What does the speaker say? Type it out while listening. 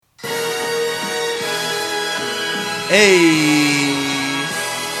Hey,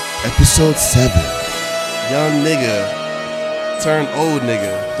 Episode 7. young nigga turned old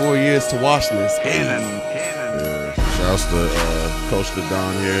nigga. 4 years to Washington. Hey. Yeah. Shouts to Coach the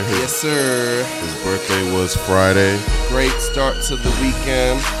Don here. Yes, sir. His birthday was Friday. Great start to the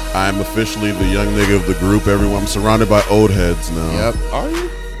weekend. I'm officially the young nigga of the group. Everyone, I'm surrounded by old heads now. Yep. Are you?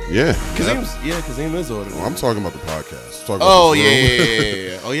 Yeah. Kazim is older. I'm talking about the podcast. Oh,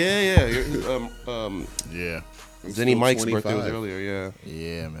 yeah. Oh, yeah. Yeah. Zenny Mike's birthday was earlier, yeah.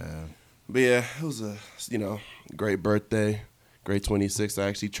 Yeah, man. But yeah, it was a, great birthday. Great 26. I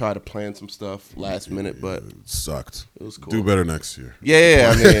actually tried to plan some stuff last minute, but it sucked. It was cool. Do better next year.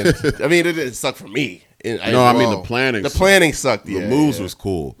 Yeah. I mean, it didn't suck for me. The planning. The planning sucked. The moves was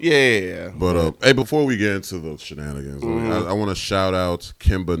cool. Yeah. But hey, before we get into the shenanigans, I want to shout out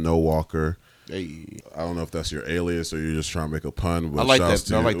Kimba No Walker. Hey. I don't know if that's your alias or you're just trying to make a pun. But I like that.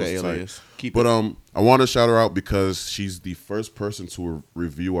 to I you. like the It was alias. tight. Keep But it. I want to shout her out because she's the first person to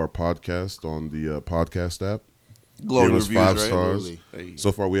review our podcast on the podcast app. Glowing Gave us reviews, 5 right? stars. Hey.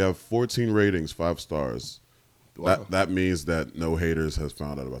 So far, we have 14 ratings, 5 stars. Wow. That means that no haters has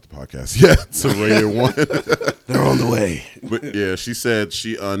found out about the podcast yet. So rate it 1. They're on the way. But yeah, she said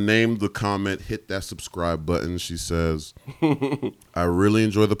she named the comment, hit that subscribe button. She says, I really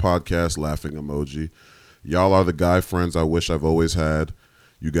enjoy the podcast, laughing emoji. Y'all are the guy friends I wish I've always had.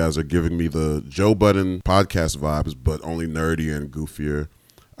 You guys are giving me the Joe Budden podcast vibes, but only nerdy and goofier.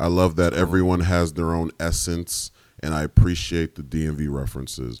 I love that everyone has their own essence, and I appreciate the DMV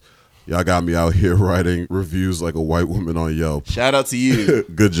references. Y'all got me out here writing reviews like a white woman on Yelp. Shout out to you.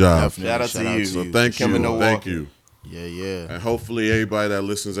 Good job. Shout out to you. So thank you. Thank you. Yeah. And hopefully everybody that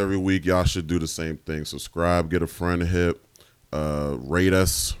listens every week, y'all should do the same thing. Subscribe, get a friend hip, rate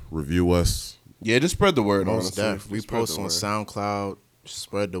us, review us. Yeah, just spread the word, Most honestly. def. We post on SoundCloud.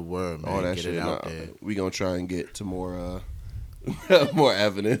 Spread the word, man. All that get shit it out there. We gonna try and get to more more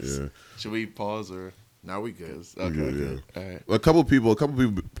evidence. Yeah. Should we pause or? Now we good. Okay. good, All right. A couple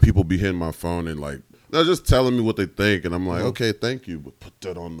people be hitting my phone and like they're just telling me what they think, and I'm like, okay, thank you, but put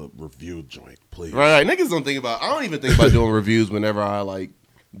that on the review joint, please. Right. Niggas don't think about. I don't even think about doing reviews whenever I like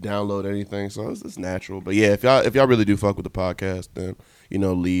download anything. So it's natural. But yeah, if y'all really do fuck with the podcast, then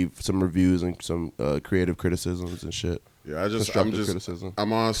leave some reviews and some creative criticisms and shit. Yeah, Constructive criticism.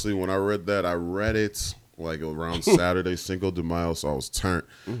 I'm honestly, when I read it like around Saturday, Cinco de Mayo, so I was turned,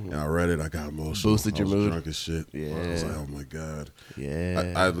 and I read it, I got emotional. Boosted your I was mood. drunk as shit. Yeah. I was like, oh my god.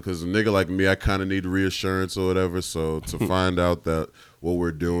 Yeah. Because a nigga like me, I kind of need reassurance or whatever. So to find out that what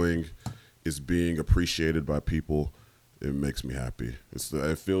we're doing is being appreciated by people, it makes me happy.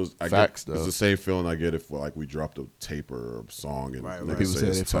 It feels Facts, though. It's the same feeling I get if like we dropped a tape or a song and niggas People say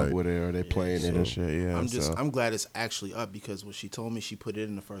it's they fuck tight. with it or they playing it and shit. Yeah. I'm glad it's actually up because when she told me she put it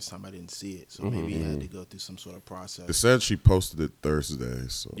in the first time, I didn't see it. So maybe I had to go through some sort of process. It said she posted it Thursday.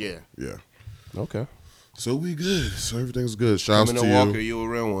 So Yeah. Okay. So we good. So everything's good. Shouts Coming to to you. Walker, you a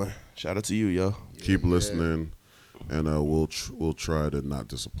real one. Shout out to you, yo. Keep listening, and we'll try to not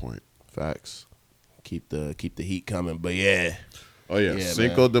disappoint. Facts. Keep the heat coming. But yeah. Oh yeah, Yeah,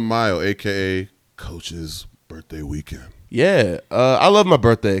 Cinco de Mayo, aka Coach's birthday weekend. Yeah. I love my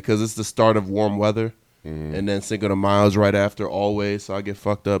birthday because it's the start of warm weather. And then Cinco de Mayo is right after always. So I get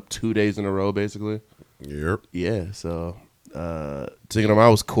fucked up 2 days in a row, basically. Yep. Yeah. So Cinco de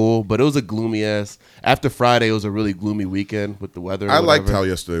Mayo was cool, but it was a gloomy ass. After Friday, it was a really gloomy weekend with the weather. I liked how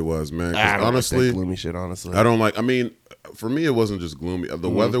yesterday was, man. 'Cause I don't honestly, like that gloomy shit. Honestly, I don't like. I mean, for me, it wasn't just gloomy. The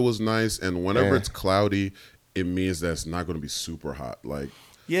weather was nice, and whenever Yeah. it's cloudy, it means that it's not going to be super hot. Like,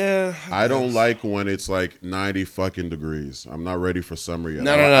 Yeah, I don't like when it's like 90 fucking degrees. I'm not ready for summer yet.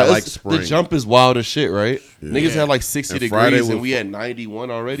 No. I like spring. The jump is wild as shit, right? Yeah. Niggas had like 60 And Friday degrees, was- and we had 91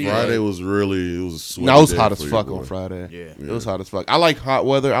 already. Friday Like, was a sweaty no, it was day hot as for fuck your on boy. Friday. Yeah. It was hot as fuck. I like hot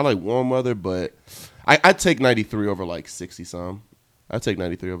weather. I like warm weather, but I'd take 93 over like 60 some. I'd take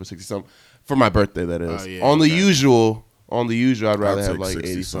 93 over 60 some for my birthday. That is yeah, on the okay. usual. On the usual, I'd rather I'd have take like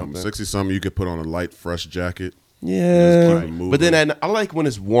 60 80 something. something. 60 something, you could put on a light, fresh jacket. Yeah, keep it moving. but then I like when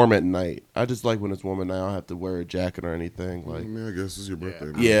it's warm at night. I just like when it's warm at night. I don't have to wear a jacket or anything. Like, I mean, I guess it's your birthday.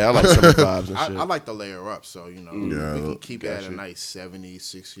 man. yeah, I like summer vibes and shit. I like to layer up, so Yeah, we can keep it at a gotcha. nice 70,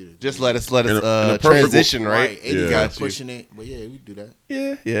 60. Just let us in a perfect transition, right? Right, 80 Yeah. got pushing it, but yeah, we do that.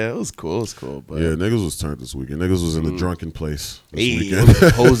 Yeah, it was cool. But Yeah, niggas was turned this weekend. Niggas was in the drunken place this hey, weekend.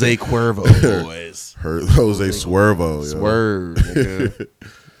 Jose Cuervo boys, Heard Jose Swervo. yo. swerve, nigga.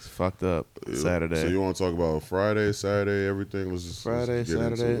 It's fucked up. Saturday, So you want to talk about Friday, Saturday, everything? Let's just Friday, let's get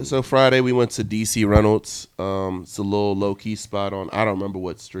into Saturday. it. So Friday we went to DC Reynolds. It's a little low key spot on. I don't remember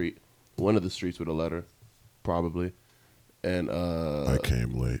what street. One of the streets with a letter, probably. And I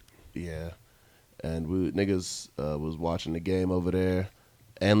came late. yeah. and niggas was watching the game over there.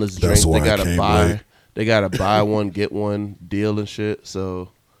 Endless That's drinks. why I came late. They got a buy one get one deal and shit. So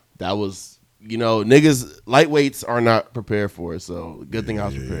that was, niggas lightweights are not prepared for it. So good thing I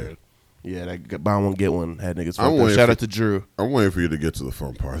was prepared. Yeah, that buy one get one had niggas. Shout out to Drew. I'm waiting for you to get to the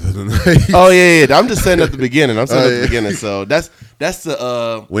fun part of the night. Oh yeah. I'm just saying at the beginning. So that's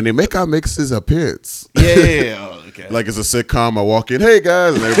the when they make our mixes appearance. Yeah. Oh, okay. Like it's a sitcom. I walk in, hey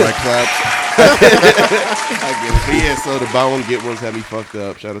guys, and everybody claps. I get it. But yeah, so the buy one get ones had me fucked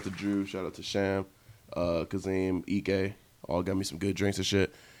up. Shout out to Drew. Shout out to Sham, Kazim, Ike. All got me some good drinks and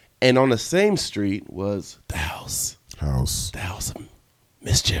shit. And on the same street was the house. The house of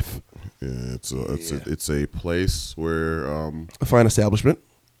mischief. Yeah, it's a place where a fine establishment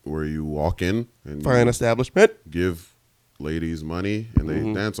where you walk in and give ladies money and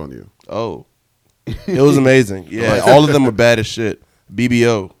they dance on you. Oh, it was amazing. Yeah, all of them were bad as shit.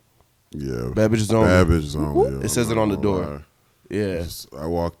 BBO. Yeah, bad bitches only. Bad bitches only. It says it on the door. Yeah, I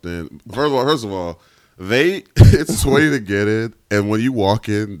walked in. First of all. It's $20 to get in, and when you walk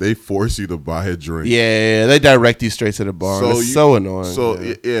in, they force you to buy a drink. Yeah, they direct you straight to the bar. It's so annoying. So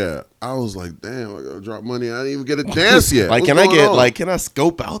yeah, I was like, damn, I gotta drop money. I didn't even get a dance yet. Can I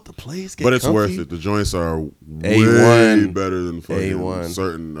scope out the place? But it's worth it. The joints are way A1. better than fucking A1.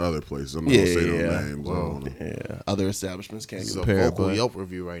 certain other places. I'm not gonna say no names. Well, other establishments can't This compare. is a vocal Yelp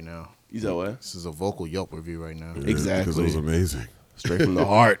review right now. You know what? This is a vocal Yelp review right now. Yeah, exactly. Because it was amazing. Straight from the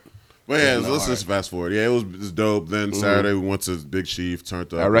heart. But yeah, let's just fast forward. Yeah, it was dope. Then Saturday we went to Big Chief,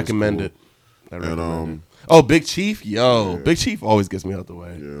 turned up. I recommend it. Big Chief, Big Chief always gets me out the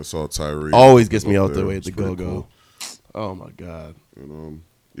way. Yeah, I saw Tyree. Always gets me out the way at the go-go. Cool. Oh my god. And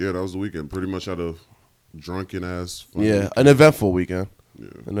that was the weekend. Pretty much had a drunken ass. An eventful weekend. Yeah,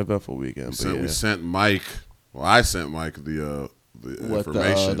 an eventful weekend. We sent Mike. Well, I sent Mike the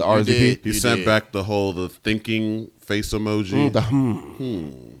information. The RZP. He sent back the thinking face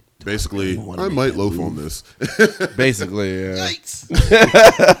emoji. Basically, I might loaf on this. Basically, yeah. Yikes.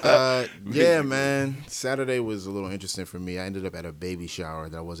 Yeah, man. Saturday was a little interesting for me. I ended up at a baby shower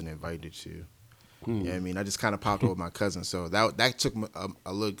that I wasn't invited to. Yeah, I mean, I just kind of popped up with my cousin, so that took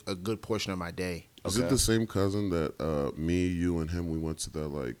a good portion of my day. Is it the same cousin that me, you, and him we went to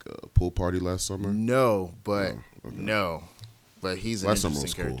that pool party last summer? No, but but he's an last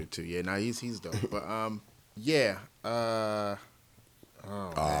interesting character too. Yeah, he's dope. But yeah.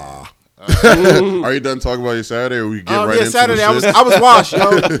 Are you done talking about your Saturday, or we get right into Saturday. The shit? I was washed, yo.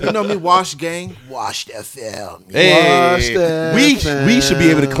 You know me, Wash Gang, Washed FM. Hey, we should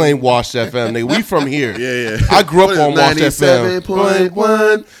be able to claim Washed FM. Nigga, we from here. Yeah. I grew up on Washed FM.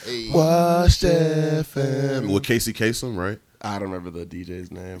 97.1 Washed FM with Casey Kasem, right? I don't remember the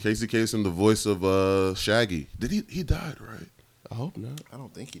DJ's name. Casey Kasem, the voice of Shaggy. Did he died, right? I hope not. I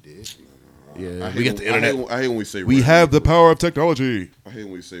don't think he did. Yeah, we get the internet. I hate when we say we have the power of technology. I hate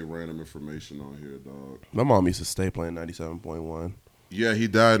when we say random information on here, dog. My mom used to stay playing 97.1. Yeah, he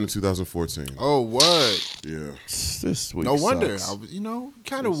died in 2014. Oh, what? Yeah. This week no wonder. sucks.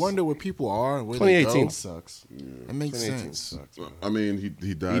 Kind of wonder where people are and where 2018 they go. Sucks. Yeah. That makes sense. Sucks, I mean, he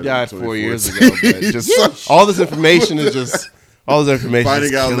died. He died 4 years ago. But just all this information is just. All this information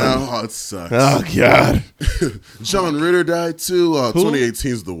finding out now. Me. Oh, it sucks. Oh God. John Ritter died too.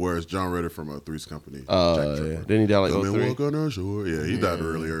 2018 is the worst. John Ritter from Three's Company. Yeah. Didn't he die like 03? Yeah, he died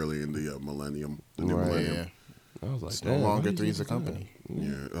early in the millennium. The new millennium. Yeah. I was like, it's no longer Three's a Company.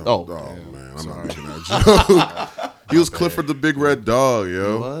 Yeah. Oh man, I'm not making that joke. He was Clifford the Big Red Dog,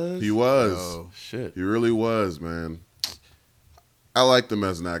 yo. He was. Oh, shit. He really was, man. I like them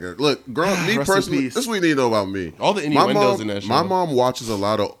as an actor. Look, me personally, this is what you need to know about me. All the innuendos in that show. My mom watches a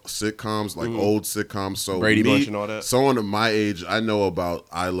lot of sitcoms, like old sitcoms. So Brady Bunch and all that. Someone of my age, I know about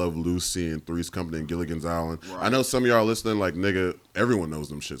I Love Lucy and Three's Company and Gilligan's Island. Right. I know some of y'all are listening like, nigga, everyone knows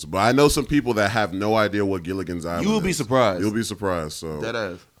them shits. But I know some people that have no idea what Gilligan's Island is. You will be surprised. You'll be surprised. So that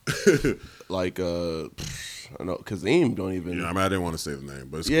ass. Like, I know, Kazim don't even. Yeah, I mean, I didn't want to say the name,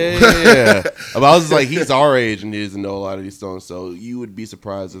 but it's cool. Yeah. But I was just like, he's our age and he doesn't know a lot of these songs, so you would be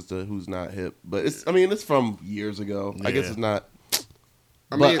surprised as to who's not hip. But it's from years ago. Yeah. I guess it's not.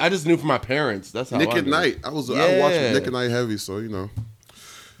 I just knew from my parents. That's how Nick I at Night. I watched Nick at Night heavy, so you know.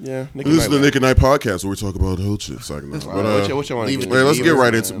 Yeah, this is the Nick at Night podcast where we talk about whole shit. So what you want to let's get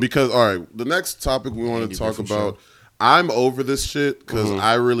right into it because all right, the next topic we want to talk about. I'm over this shit because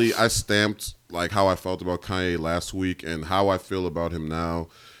I stamped like how I felt about Kanye last week and how I feel about him now.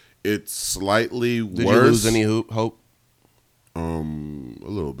 It's slightly worse. Did you lose any hope? A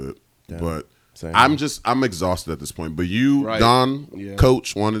little bit, but Same. I'm exhausted at this point. But you, Right. Don,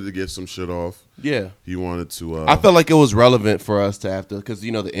 Coach, wanted to get some shit off. Yeah. He wanted to. I felt like it was relevant for us to have to, because the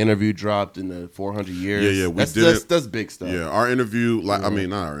interview dropped in the 400 years. Yeah, we did it. That's big stuff. Yeah, our interview. I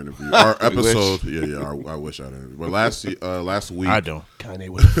mean, not our interview. Our episode. I wish I did. But last week, I don't. Kanye,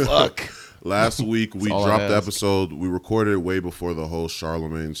 what the fuck? Last week we all I dropped the ask. episode. We recorded it way before the whole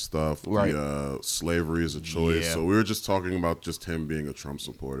Charlemagne stuff. Right. The slavery is a choice. Yeah. So we were just talking about just him being a Trump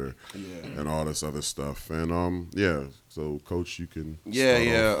supporter and all this other stuff. And so Coach, you can.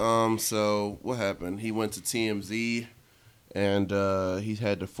 Start off. So what happened? He went to TMZ, and he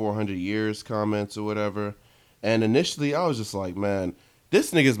had the 400 years comments or whatever. And initially, I was just like, man,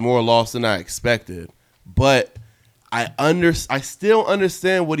 this nigga's more lost than I expected. But I still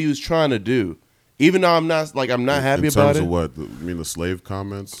understand what he was trying to do, even though I'm not happy about it. In terms of what? You mean the slave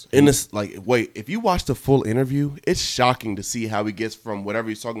comments? If you watch the full interview, it's shocking to see how he gets from whatever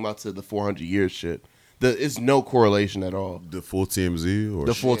he's talking about to the 400 years shit. It's no correlation at all. The full TMZ or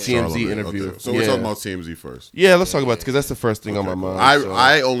The full TMZ interview. Okay. So we're talking about TMZ first. Yeah, let's talk about it, because that's the first thing on my mind.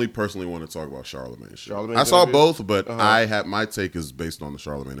 I only personally want to talk about Charlemagne. Charlemagne I saw interview? both, but my take is based on the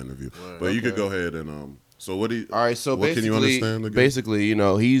Charlemagne interview. But you could go ahead and So what do you? All right, so what can you understand? Again? Basically,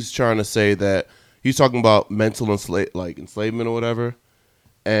 he's trying to say that he's talking about mental enslavement or whatever,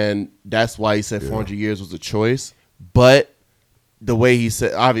 and that's why he said 400 years was a choice. But the way he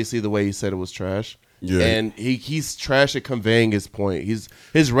said it was trash. Yeah, and he's trash at conveying his point.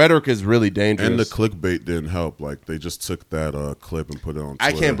 His rhetoric is really dangerous. And the clickbait didn't help. Like they just took that clip and put it on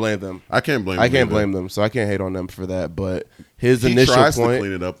Twitter. I can't blame them. I can't blame them. So I can't hate on them for that. But he tries point, to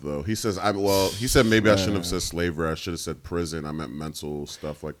clean it up though. He says, he said maybe I shouldn't have said slavery. I should have said prison. I meant mental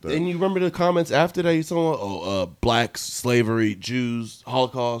stuff like that. And you remember the comments after that? He's talking blacks, slavery, Jews,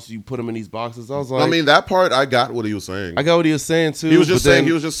 Holocaust. You put them in these boxes. I was like, I mean, that part I got what he was saying. I got what he was saying too. He was just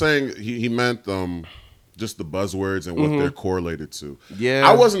saying he meant just the buzzwords and what they're correlated to. Yeah,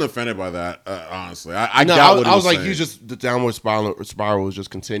 I wasn't offended by that. Honestly, I got what he was saying. You just the downward spiral was just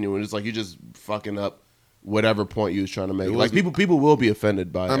continuing. It's like you just fucking up whatever point you was trying to make. Like people will be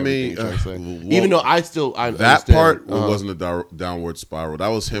offended by everything you're trying to say. Even though I that understand. Part wasn't a downward spiral. That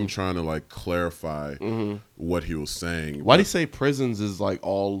was him trying to clarify what he was saying. Why did he say prisons is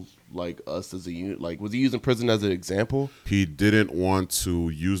all us as a unit? Was he using prison as an example? He didn't want to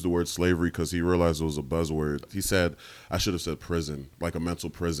use the word slavery because he realized it was a buzzword. He said, I should have said prison, like a mental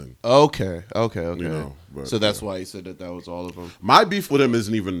prison. Okay. So that's why he said that was all of them. My beef with him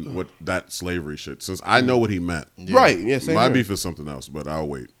isn't even what that slavery shit, since I know what he meant. Yeah. Right, yeah, same My here. beef is something else, but I'll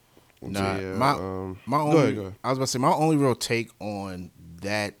wait. My go only, ahead. I was about to say, my only real take on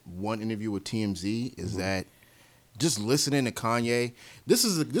that one interview with TMZ is that just listening to Kanye, this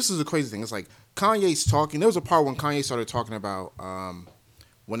is a crazy thing. It's like Kanye's talking. There was a part when Kanye started talking about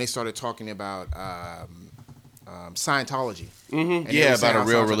Scientology. About a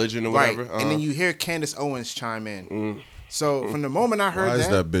real religion or whatever. Right. And then you hear Candace Owens chime in. So from the moment I heard why is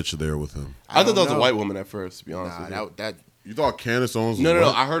that bitch there with him? I thought that was a white woman at first, to be honest with you. You thought Candace Owens was No.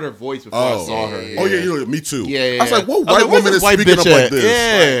 I heard her voice before I saw her. Oh, yeah, me too. Yeah. I was like, what white woman is speaking up like this?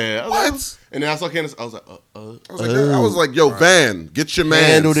 Yeah. What? And then I saw Candace, I was like, I was like, yo, Van, get your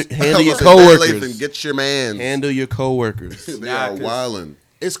man. Handle your coworkers. Get your man. Handle your coworkers. They are wilding.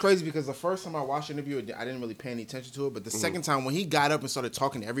 It's crazy because the first time I watched the interview, I didn't really pay any attention to it. But the second time, when he got up and started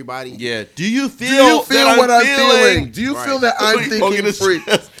talking to everybody, do you feel what I'm feeling? Do you feel that I'm thinking free?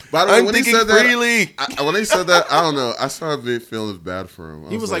 By the way, when he said that, when he said that, I don't know. I started feeling bad for him.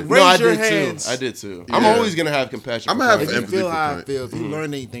 He was like, raise your hands. I did too. Yeah. I'm always gonna have compassion. I'm gonna have if empathy. You feel how I feel. If you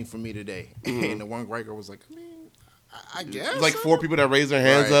learned anything from me today, and the one white girl was like, I guess like 4 people that raised their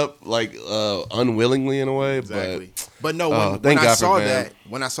hands up, unwillingly in a way. Exactly. But no, when I saw that,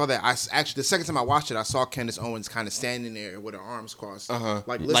 I actually the second time I watched it, I saw Candace Owens kind of standing there with her arms crossed,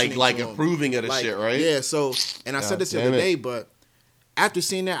 listening like to him. approving of the shit, right? Yeah. So, and I said this the other day, but after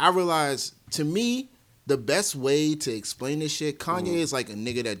seeing that, I realized, to me, the best way to explain this shit, Kanye is like a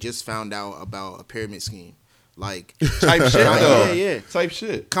nigga that just found out about a pyramid scheme. Like type shit though. Yeah. Type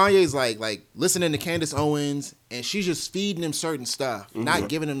shit. Kanye's like listening to Candace Owens, and she's just feeding him certain stuff, not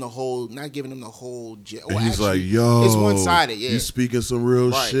giving him the whole. And he's like, yo, it's one sided. Yeah, you speaking some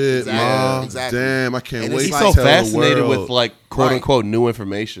real shit, man. Exactly. Damn, I can't wait. He's to so tell fascinated the world. with quote unquote new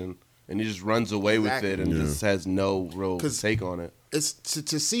information, and he just runs away with it and just has no real take on it. It's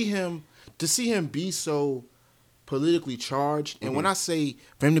to see him be so politically charged, and when I say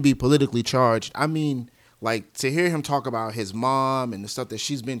for him to be politically charged, I mean, like, to hear him talk about his mom and the stuff that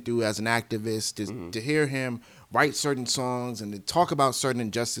she's been through as an activist, to hear him write certain songs and to talk about certain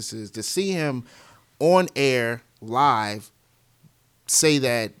injustices, to see him on air live say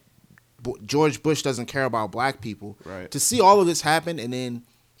that George Bush doesn't care about black people. Right. To see all of this happen, and then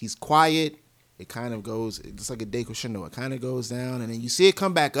he's quiet. It kind of goes, it's like a day crescendo. It kind of goes down, and then you see it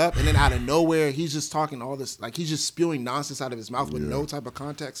come back up, and then out of nowhere, he's just talking all this, like he's just spewing nonsense out of his mouth with no type of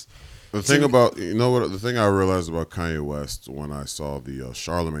context. The thing about, you know what, the thing I realized about Kanye West when I saw the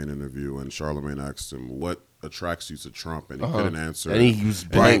Charlemagne interview, and Charlemagne asked him, what attracts you to Trump? And he couldn't answer. And he was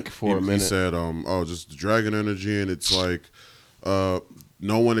blank for a minute. He said, just the dragon energy, and it's like,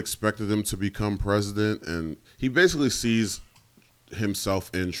 no one expected him to become president, and he basically sees himself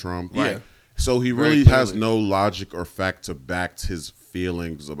in Trump. Right. So he really has no logic or fact to back his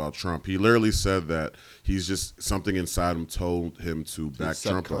feelings about Trump. He literally said that he's just something inside him told him to back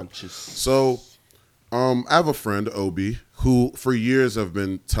Trump up. So I have a friend, Obi, who for years have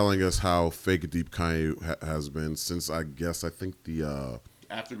been telling us how fake deep Kanye has been since I think the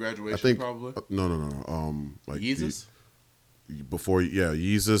after graduation, probably. No. Like Yeezus? Before,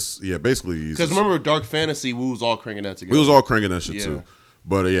 Yeezus. Yeah, basically Yeezus. Because remember, Dark Fantasy, we was all cranking that together. We was all cranking that shit too.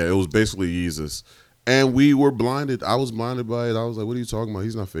 But it was basically Yeezus. And we were blinded. I was blinded by it. I was like, what are you talking about?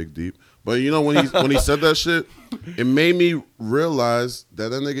 He's not fake deep. But you know, when he said that shit, it made me realize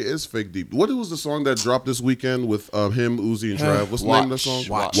that nigga is fake deep. What was the song that dropped this weekend with him, Uzi, and Trav? What's the name of that song?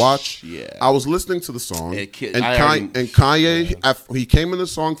 Watch. Yeah. I was listening to the song. And Kanye, he came in the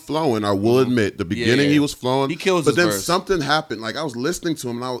song flowing. I will admit, the beginning he was flowing. He kills But his then verse. something happened. Like I was listening to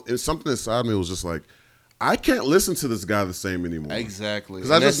him, and something inside me was just like, I can't listen to this guy the same anymore. Exactly.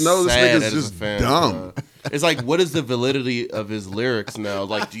 Because I just know this nigga's just dumb. It's like, what is the validity of his lyrics now?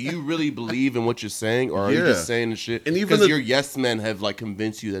 Like, do you really believe in what you're saying, or are you just saying the shit? And even because your yes men have like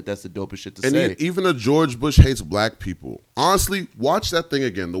convinced you that that's the dopest shit to say. And even a George Bush hates black people. Honestly, watch that thing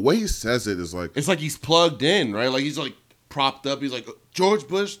again. The way he says it is like, it's like he's plugged in, right? Like he's like propped up. He's like, George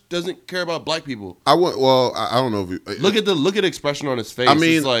Bush doesn't care about black people. I don't know if you look at the expression on his face. I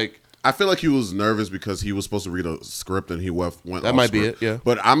mean, it's like, I feel like he was nervous because he was supposed to read a script and he went that might be it, yeah.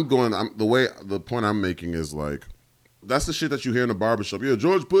 But the point I'm making is like, that's the shit that you hear in the barbershop. Yeah,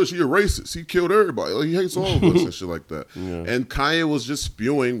 George Bush, he a racist. He killed everybody. Like, he hates all of us and shit like that. Yeah. And Kanye was just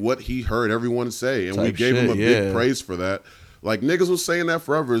spewing what he heard everyone say, and we gave him a big praise for that. Like, niggas was saying that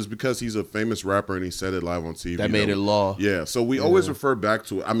forever is because he's a famous rapper and he said it live on TV. That made it law. Yeah, so we always refer back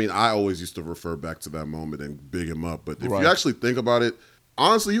to it. I mean, I always used to refer back to that moment and big him up. But if you actually think about it,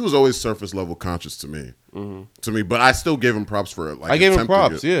 honestly, he was always surface level conscious to me. To me, but I still gave him props for it. Like, I gave him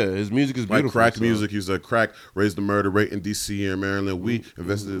props. Yeah, his music is beautiful. Like crack music, he said crack raised the murder rate in D.C. and Maryland. We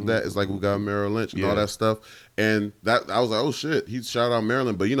invested in that. It's like we got Merrill Lynch and all that stuff. And that I was like, oh shit, he shout out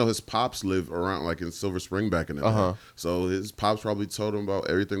Maryland. But you know, his pops live around like in Silver Spring back in the day. So his pops probably told him about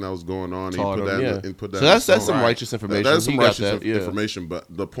everything that was going on. And put that. So that's some righteous information. That's some righteous information. But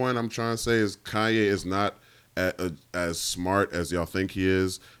the point I'm trying to say is Kanye is not as smart as y'all think he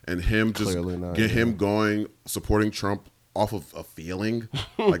is, and him just him going supporting Trump off of a feeling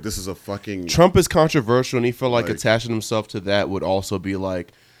like this is a fucking Trump is controversial, and he felt like attaching himself to that would also be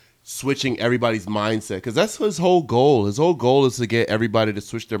like switching everybody's mindset, because that's his whole goal. His whole goal is to get everybody to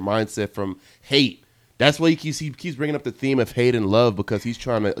switch their mindset from hate. That's why he keeps bringing up the theme of hate and love, because he's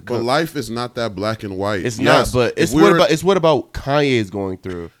trying to. But life is not that black and white. It's not. But it's what about Kanye is going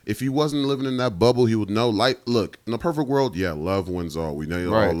through. If he wasn't living in that bubble, he would know. Like, look, in a perfect world, love wins all. We know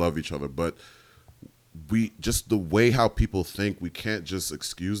you all love each other, but we just the way how people think, we can't just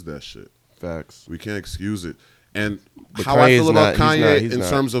excuse that shit. Facts. We can't excuse it. And but how Kanye's I feel about Kanye he's in not.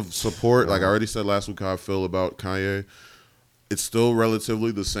 terms of support, like I already said last week, how I feel about Kanye, it's still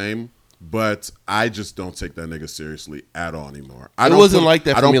relatively the same. But I just don't take that nigga seriously at all anymore. It wasn't like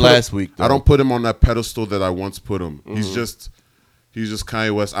that for me last week, though. I don't put him on that pedestal that I once put him. He's just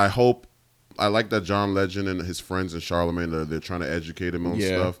Kanye West. I like that John Legend and his friends and Charlemagne, they're trying to educate him on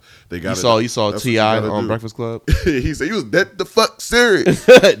stuff. They got you saw T.I. on Breakfast Club. He said he was dead the fuck serious.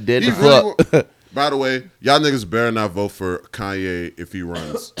 Dead the fuck. By the way, y'all niggas better not vote for Kanye if he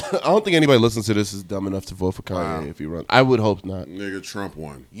runs. I don't think anybody listens to this is dumb enough to vote for Kanye if he runs. I would hope not. Nigga, Trump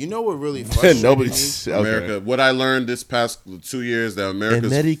won. You know what really frustrates me? America. What I learned this past 2 years, that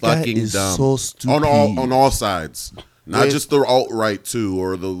America's fucking is dumb. So stupid. On all sides. Not just the alt-right too,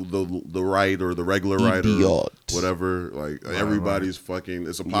 or the right, or the regular right, or whatever. Like everybody's fucking.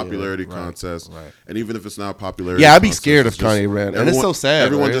 It's a popularity contest, and even if it's not popularity, I'd be scared if Kanye ran, and it's so sad.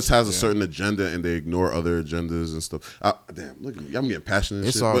 Everyone just has a certain agenda, and they ignore other agendas and stuff. Damn, look at me, I'm getting passionate.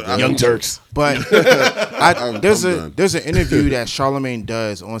 It's shit, all but Young Turks. But there's an interview that Charlemagne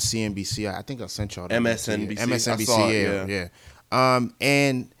does on CNBC. I think I sent y'all that. MSNBC. MSNBC. Yeah.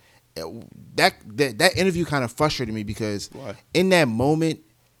 And that interview kind of frustrated me because in that moment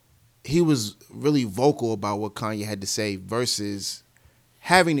he was really vocal about what Kanye had to say versus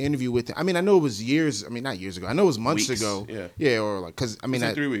having the interview with him. I mean, I know it was years. I mean, not years ago. I know it was months Weeks, ago. yeah. Or like, because I mean, It's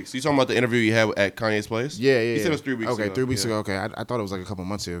like 3 weeks. You talking about the interview you had at Kanye's place? Yeah. He said it was 3 weeks ago. Okay, 3 weeks Yeah. ago. Okay, I thought it was like a couple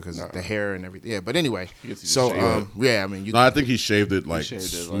months ago because the hair and everything. Yeah, but anyway. gets you So to shave yeah, I mean, No, I think he shaved it like shaved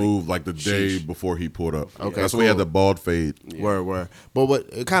it, like, smooth, like the day sheesh. before he pulled up. Okay, That's why he had cool. the bald fade. Word. But what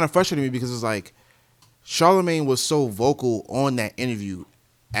it kind of frustrated me because it's like Charlamagne was so vocal on that interview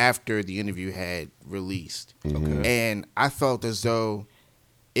after the interview had released, and I felt as though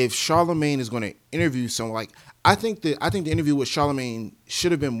if Charlamagne is going to interview someone, like I think the interview with Charlamagne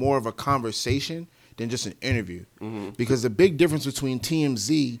should have been more of a conversation than just an interview, because the big difference between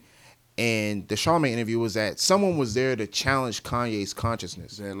TMZ and the Charlamagne interview was that someone was there to challenge Kanye's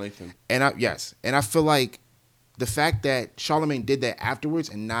consciousness. Van Lathan. And I feel like the fact that Charlamagne did that afterwards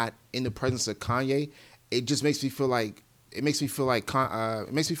and not in the presence of Kanye, it just makes me feel like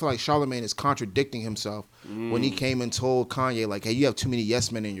Charlamagne is contradicting himself when he came and told Kanye like, "Hey, you have too many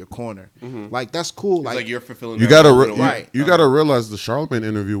yes men in your corner." Like that's cool. It's like you're fulfilling. You that gotta role. Right. you gotta realize the Charlamagne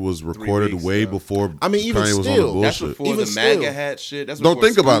interview was recorded weeks, way though. before. I mean, even Kanye was still, on the That's bullshit. before Even the still. MAGA hat shit. That's Don't before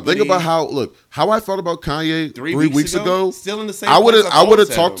think about Scooby. how I felt about Kanye 3 3 weeks weeks ago? ago. Still in the same I would place have I've always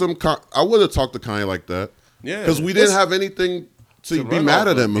talked to had him. I would have talked to Kanye like that. Yeah. Because we didn't have anything to be run mad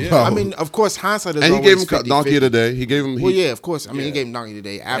off at him of, yeah. about. I mean, of course, hindsight is and he always gave him 50-50. donkey of the day. He gave him. Well, yeah, of course. I mean, he Yeah. gave him donkey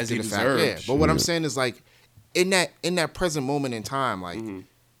today after he the fact. deserved. Yeah, but what I'm saying is like in that present moment in time, like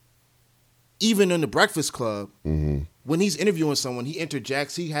even in the Breakfast Club, when he's interviewing someone, he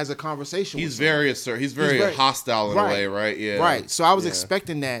interjects. He has a conversation. He's with someone. very assert. He's very hostile in a way, right? Yeah. Right. So I was Yeah.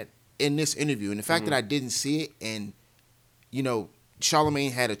 expecting that in this interview, and the fact that I didn't see it, and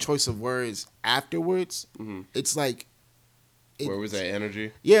Charlamagne had a choice of words afterwards. It's like, Where was that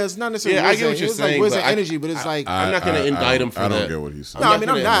energy? yeah, it's not necessarily. Yeah, I get what you're it's saying, Like, where's but the energy? But it's like, I'm not gonna indict him for I don't that. get what he's saying. no, I mean,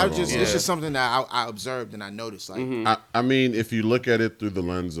 I'm gonna- not. I'm It's not- just something that I observed and I noticed. Like, I mean, if you look at it through the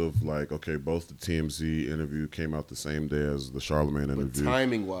lens of like, okay, both the TMZ interview came out the same day as the Charlamagne interview.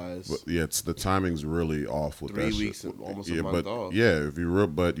 Timing wise, But yeah, it's the timing's really off with 3 that weeks shit. and almost a yeah, month but off. yeah,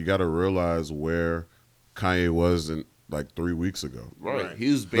 but you got to realize where Kanye was in like 3 weeks ago. right?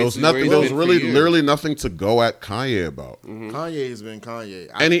 He was There was basically nothing. There was really literally nothing to go at Kanye about. Kanye has been Kanye.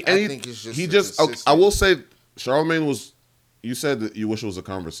 And I think it's just he a just. Okay, consistent- I will say, Charlamagne was. You said that you wish it was a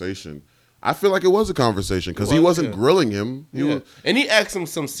conversation. I feel like it was a conversation because he was, wasn't yeah. grilling him. He Yeah. was. And he asked him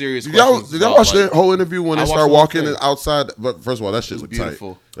some serious Did y'all, questions. did y'all about, watch like, the whole interview when I they watched start the whole walking thing. outside? But first of all, that shit was looked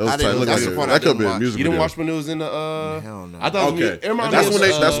beautiful. tight. It was I didn't tight. It know- looked that's like the a- part I that could didn't be a watch. music You didn't video. watch when it was in the. Hell no. I thought it was. Okay, It reminded that's me when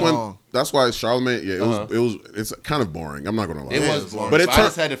of, they. That's when. long. That's why Charlamagne. Yeah, it was. It's kind of boring. I'm not gonna lie. It Yeah, was boring, but it so I turned-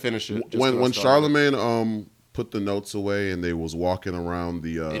 just had to finish it. just when 'cause I started it. Charlamagne put the notes away and they was walking around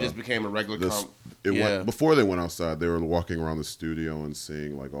the. It just became a regular. Went, before they went outside, they were walking around the studio and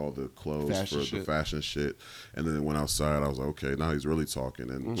seeing like all the clothes Fashion for shit. the fashion shit. And then they went outside. I was like, okay, now he's really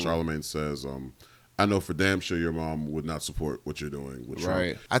talking. And Charlamagne says, I know for damn sure your mom would not support what you're doing with Trump.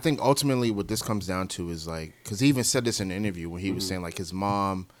 Right. I think ultimately what this comes down to is like, because he even said this in an interview when he was saying like his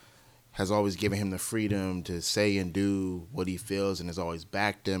mom has always given him the freedom to say and do what he feels and has always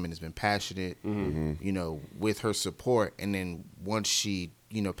backed him and has been passionate, with her support. And then once she,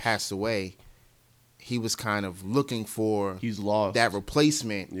 passed away, he was kind of looking for He's lost that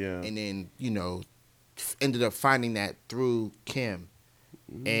replacement. Yeah. And then, ended up finding that through Kim.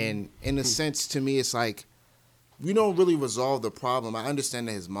 And in a sense, to me, it's like, you don't really resolve the problem. I understand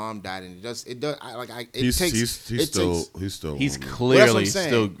that his mom died, and it does. He's still He's on there. clearly saying.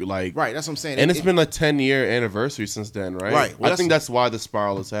 still like right. That's what I'm saying. And it's been a 10-year anniversary since then, right? Right. Well, I think that's why the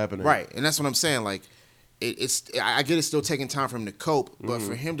spiral is happening. right, and that's what I'm saying. Like, I get it's still taking time for him to cope, but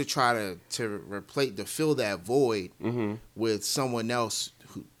for him to try to fill that void with someone else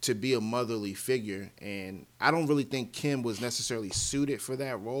to be a motherly figure, and I don't really think Kim was necessarily suited for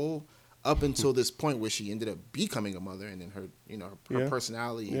that role up until this point where she ended up becoming a mother, and then her her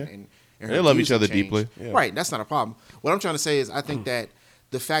personality and her They love views each other have changed. deeply. Yeah. Right, that's not a problem. What I'm trying to say is I think that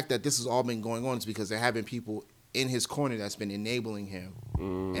the fact that this has all been going on is because there have been people in his corner that's been enabling him,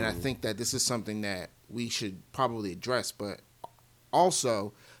 and I think that this is something that we should probably address. But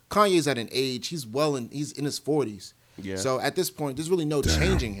also, Kanye's at an age he's in his 40s. Yeah. So at this point, there's really no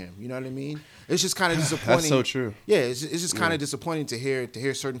changing him. You know what I mean? It's just kind of disappointing. That's so true. Yeah, it's just kind of disappointing to hear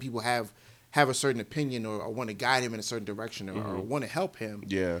certain people have a certain opinion or want to guide him in a certain direction or want to help him.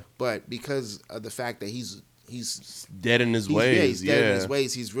 Yeah. But because of the fact that he's Dead in his ways. yeah, he's dead in his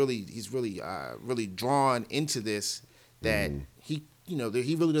ways. He's really drawn into this that he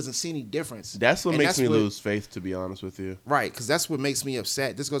really doesn't see any difference. That's what And makes me lose faith, to be honest with you. Right, because that's what makes me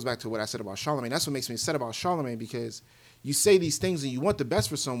upset. This goes back to what I said about Charlamagne. That's what makes me upset about Charlamagne, because you say these things and you want the best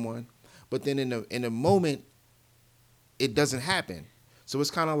for someone, but then in a moment, it doesn't happen. So it's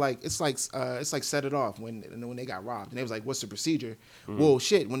kind of like it's like Set It Off when they got robbed, and they was like, "What's the procedure?" Well,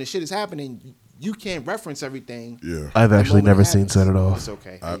 shit, when the shit is happening, you can't reference everything. Yeah, I've actually never seen Set It Off. It's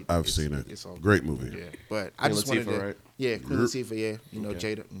okay. I've seen it. It's all Great movie. Yeah, but I just wanted to. Right? Yeah, Queen Latifah. Yeah,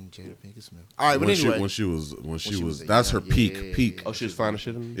 Jada Pinkett Smith. All right, but anyway, when she was a that's her young- peak. Oh, she was fine as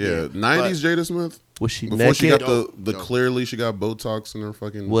shit in Yeah, 90s Jada Smith. Was she Before she naked? got the clearly she got Botox in her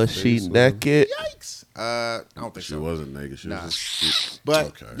fucking. Was she face, naked? Yikes! I don't think She so. wasn't naked. She was just. But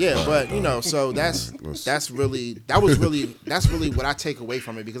okay. yeah, but so that's really what I take away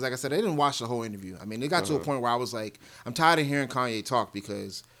from it, because like I said, I didn't watch the whole interview. I mean, it got to a point where I was like, I'm tired of hearing Kanye talk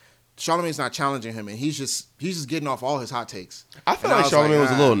because Charlamagne's not challenging him, and he's just getting off all his hot takes. I feel like Charlamagne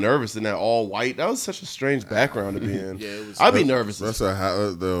was a little nervous in that all white. That was such a strange background to be in. Yeah, it was. I'd be nervous. That's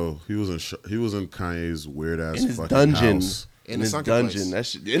though. He was in Kanye's weird ass in his fucking dungeon. house. In In the his sunken dungeon. place. That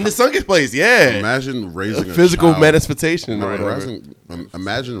shit, in the sunken place, yeah. Imagine raising a Physical child. manifestation or whatever.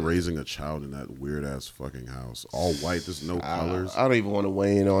 Imagine raising a child in that weird ass fucking house, all white. There's no colors. I don't even want to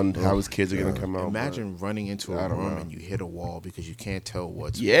weigh in on how his kids are gonna come out. Imagine running into a I don't room know. and you hit a wall because you can't tell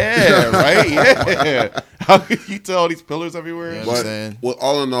what's. Yeah, right. Yeah. How could you tell all these pillars everywhere? Yeah. But saying? well,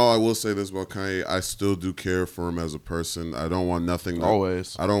 all in all, I will say this about Kanye: I still do care for him as a person. I don't want nothing.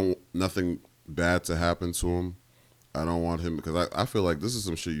 Always. I don't nothing bad to happen to him. I don't want him because I feel like this is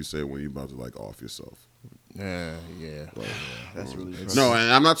some shit you say when you about to like off yourself. Yeah. That's really No,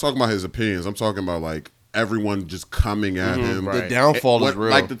 and I'm not talking about his opinions. I'm talking about like everyone just coming at him. The downfall is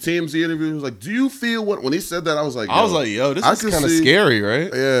real. Like the TMZ interview, he was like, "Do you feel what?" When he said that, I was like, yo, this is kind of scary,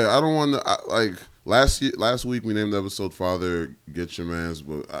 right? Yeah, I don't want to like last week we named the episode "Father Get Your Mans,"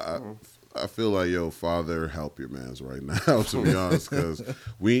 but I feel like Father, help your mans right now. To be honest, because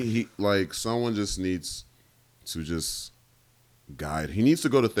someone just needs to just guide. He needs to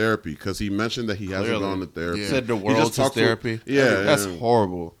go to therapy because he mentioned that he hasn't gone to therapy. He said the He world's just his talked to- therapy. Yeah, that's yeah.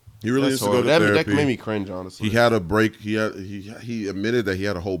 horrible. He really That's needs to go horrible. to therapy. That made me cringe, honestly. He had a break. He admitted that he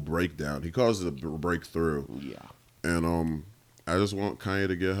had a whole breakdown. He calls it a breakthrough. Yeah. And I just want Kanye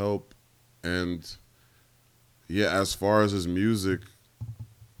to get help. And yeah, as far as his music,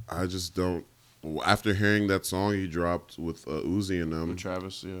 I just don't. After hearing that song he dropped with Uzi and them, With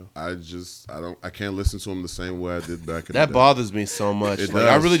Travis, yeah. I can't listen to him the same way I did back in the That day. bothers me so much. It Like,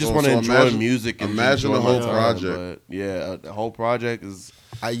 I does. really just So- want to so enjoy imagine- music. And imagine enjoy the my whole time, project. But yeah, the whole project is.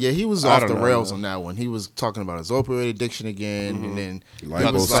 Yeah, he was I off don't the know, rails man. on that one. He was talking about his opioid addiction again, and then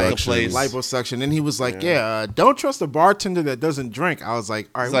Liposuction. liposuction. Then he was like, don't trust a bartender that doesn't drink. I was like,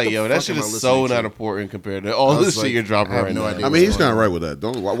 all right, It's what like, the yo, that fuck shit am I is so listening to? not important compared to all I was this shit like, you're dropping I have right no now. idea. I mean, he's kind of right with that.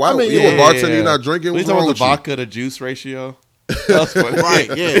 Don't. Why I mean, you yeah, a bartender? You're not drinking. What What's you talking wrong about with the you? vodka to juice ratio? That was funny. Right,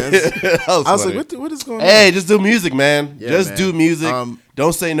 yeah. That was I was funny. like, what is going on? Hey, just do music, man. Yeah, just man. do music.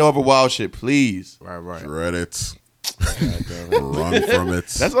 Don't say no over wild shit, please. Right. Dread it. Run from it.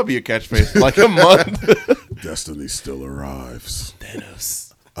 That's gonna be your catchphrase for like a month. Destiny still arrives.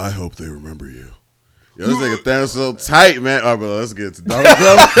 Thanos. I hope they remember you. Yo, this nigga Thanos so tight, man. All right, bro, let's get to Donald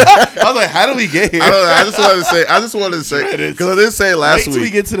Glover. I was like, how do we get here? I don't know. I just wanted to say because I didn't say it last Wait till we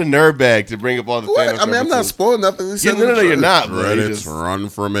week. get to the nerd bag to bring up all the What? Thanos. I mean, I'm not references. spoiling nothing. He said no, it. you're not, bro. Dread You it. just Run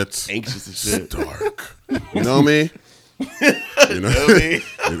from it. anxious as shit. Dark. You know me? You know, Really?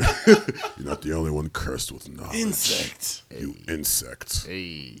 you're not the only one cursed with knowledge. Insect. You insect.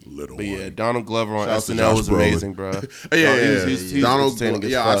 Hey. Little But one. yeah, Donald Glover on Shout out to SNL Josh was Brolin. amazing, bro. Yeah. Donald. entertaining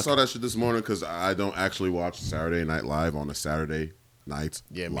as Yeah, I fuck. saw that shit this morning because I don't actually watch Saturday Night Live on a Saturday night.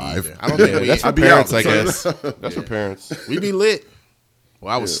 Yeah, me live. either. I don't think we. That's for I'd be parents, out. I guess. That's for parents. We be lit.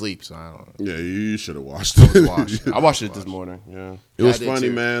 Well, I was asleep, so I don't know. Yeah, you should have watched it. Watched. I watched it this morning. Yeah. It was I did funny,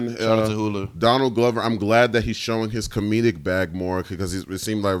 too. man. Shout out to Hulu. Donald Glover. I'm glad that he's showing his comedic bag more because it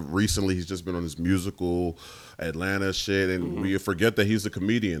seemed like recently he's just been on his musical Atlanta shit, and we forget that he's a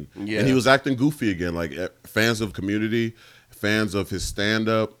comedian. Yeah. And he was acting goofy again. Like fans of Community, fans of his stand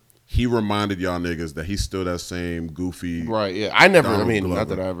up. He reminded y'all niggas that he's still that same goofy. Right, yeah. I never, Donald I mean, Glover. not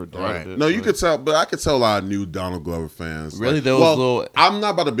that I ever doubted it. No, you but- could tell, but I could tell a lot of new Donald Glover fans. Really? Like, Those well, little- I'm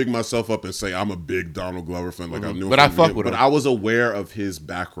not about to big myself up and say I'm a big Donald Glover fan. Like I knew him But I from fuck the- with But him. I was aware of his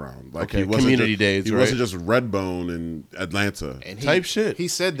background. Like Okay, he wasn't Community just, days, He right? wasn't just Redbone in Atlanta. And Type shit. He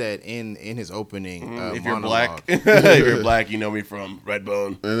said that in his opening. if you're monologue. black, if you're black, you know me from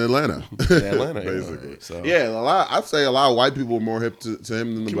Redbone. In Atlanta, In Atlanta, basically. So. Yeah, I'd say a lot of white people are more hip to him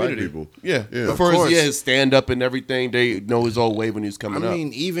than the Community. black people. Yeah, Yeah. But Of for course. his stand up and everything, they know his old way when he was coming I up.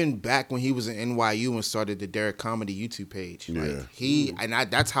 mean, even back when he was in NYU and started the Derek Comedy YouTube page, Yeah.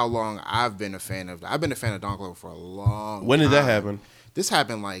 that's how long I've been a fan of. I've been a fan of Don Glover for a long. When did that time. happen? This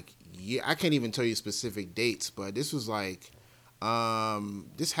happened like I can't even tell you specific dates, but this was like,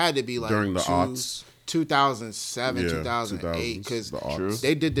 this had to be like During the aughts? 2007, Yeah, 2008, because the aughts.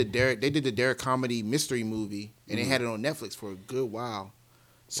 they did the Derek comedy mystery movie, and they had it on Netflix for a good while.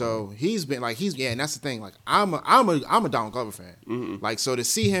 So he's been like and that's the thing. Like I'm a Donald Glover fan. Like so to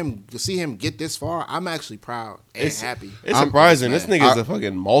see him get this far, I'm actually proud and happy. It's surprising. This nigga is a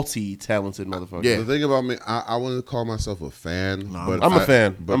fucking multi-talented motherfucker. Yeah. The thing about me, I wouldn't call myself a fan, but I'm a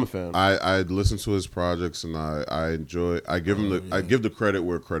fan. But I'm a fan. I listen to his projects and I enjoy. I give him I give the credit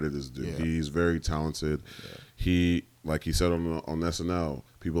where credit is due. Yeah. He's very talented. Yeah. He, like he said on SNL,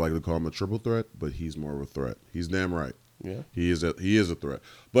 people like to call him a triple threat, but he's more of a threat. He's damn right. Yeah, he is a threat.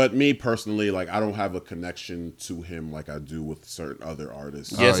 But me personally, like I don't have a connection to him like I do with certain other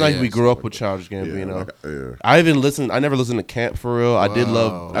artists. Yeah, it's like we grew up with Childish Gambino. I never listened to Camp for real. I did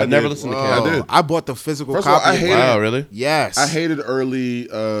love. I never listened to Camp. I did. I bought the physical First copy. Of all, I hated. Wow, really? Yes. I hated early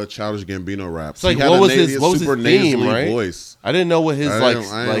Childish Gambino rap. It's like what was his theme, right? Voice. I didn't know what his I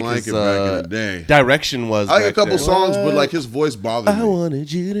didn't like his it back in the day. direction was. I like a couple songs, but like his voice bothered me. I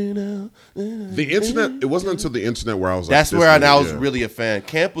wanted you to know. The internet. It wasn't until the internet where I was. That's like, where I was really a fan.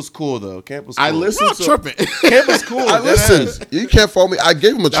 Camp was cool though. Camp was cool. I listened to tripping. Camp was cool. I listened. You can't fault me. I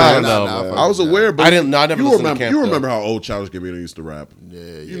gave him a chance. I was aware, but I didn't. No, I never listened to Camp. You remember how old Childish Gambino used to rap?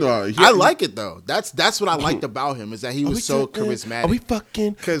 Yeah, you know. I like it though. That's what I liked about him is that he was so charismatic. Are we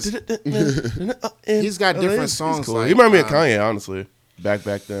fucking? Because he's got different songs. Cool. Like, he reminded me of Kanye, honestly. Back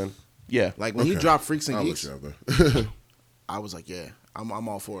then. Yeah. Like when he dropped Freaks and Geeks, I was like, yeah, I'm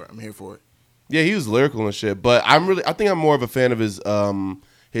all for it. I'm here for it. Yeah, he was lyrical and shit, but I think I'm more of a fan of his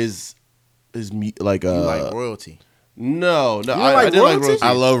like you like Royalty. No, I did like Royalty.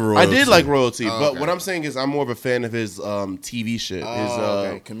 I love Royalty. I did like Royalty, but what I'm saying is I'm more of a fan of his TV shit.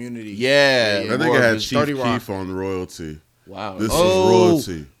 His Community. Yeah. I think I had Chief Keef on Royalty. Wow. This is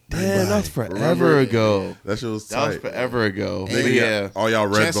Royalty. Damn, that was forever ago. That shit was tight. That was forever ago. Yeah. All y'all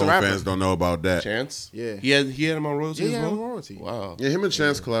Redbone fans don't know about that. Chance? Yeah. He had him on Royalty as well? Royalty. Wow. Yeah, him and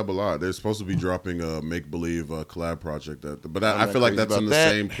Chance collab a lot. They're supposed to be dropping a make-believe collab project. But I feel like that's in the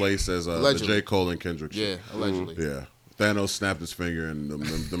same place as the J. Cole and Kendrick shit. Yeah, allegedly. Yeah. Thanos snapped his finger and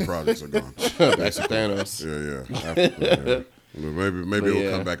them projects are gone. Back to Thanos. Yeah. Maybe it'll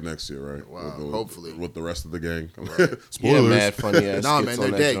come back next year, right? Wow, hopefully. With the rest of the gang. Spoilers. Yeah, mad funny ass nah, skits man,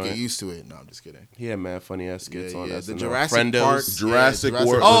 on they're that dead. joint. Get used to it. No, I'm just kidding. Yeah, mad funny ass skits on that. The Jurassic Park. Jurassic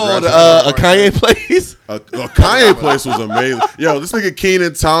World. Oh, a Kanye place? A Kanye place was amazing. Yo, this nigga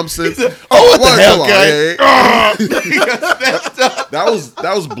Kenan Thompson. What the hell, Kanye?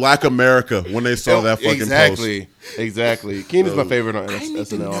 That was Black America when they saw that fucking post. Exactly. Keenan's my favorite on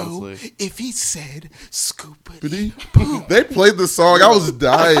SNL, honestly. If he said Scoopity poop. They played the song. I was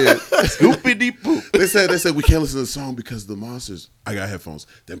dying. Scoopity poop. They said we can't listen to the song because the monsters. I got headphones.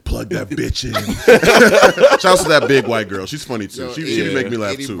 Then plug that bitch in. Shouts to that big white girl. She's funny too. She make me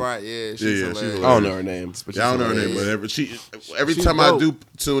laugh too. She's I don't know her name. I don't know her name, but every time I do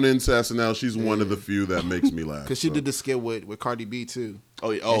tune into SNL, she's one of the few that makes me laugh. Because she did the skit with Cardi B too.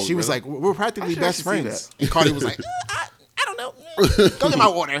 And she was like, we're practically best friends. And Cardi was like, I don't know. Go get my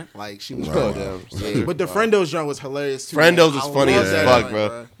water. Like, she was cool. Yeah, but the Friendos joint was hilarious too. Friendos was funny as fuck,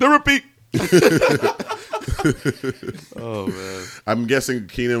 bro. Therapy. Oh man. I'm guessing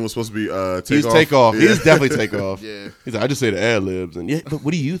Keenan was supposed to be He's Takeoff. Yeah. He's definitely Takeoff. Yeah. He's like, I just say the ad libs and but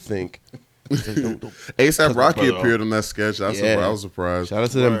what do you think? ASAP Rocky appeared on that sketch. I was surprised. Shout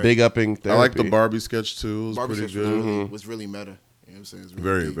out to them big upping therapy. I like the Barbie sketch too. It was Barbie pretty good. Was really meta. You know what I'm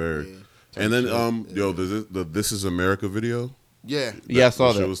saying? Very. Yeah. And then the This Is America video. Yeah. I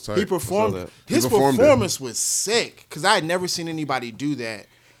saw that. Was tight. He performed. His performance was sick because I had never seen anybody do that.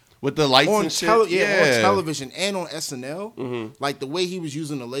 With the lights on and shit? on television and on SNL. Like the way he was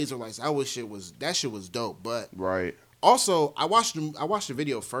using the laser lights, that shit was dope. But right. Also, I watched the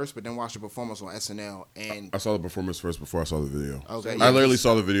video first, but then watched the performance on SNL. And I saw the performance first before I saw the video. Okay, I literally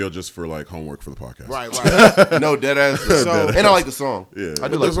saw the video just for like homework for the podcast. Right. No, dead ass. And I like the song. Yeah, I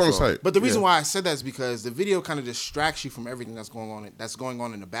do like the song. But the reason why I said that is because the video kind of distracts you from everything that's going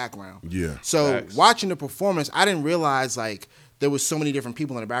on in the background. Yeah. So watching the performance, I didn't realize like there was so many different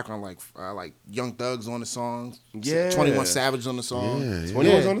people in the background, like Young Thug's on the song, 21 Savage on the song,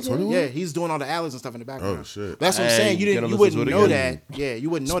 21's on the song. Yeah, he's doing all the alleys and stuff in the background. Oh shit! That's what I'm saying. You wouldn't know that. Yeah, you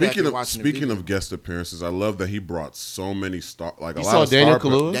wouldn't know that. Speaking of guest appearances, I love that he brought so many you saw Daniel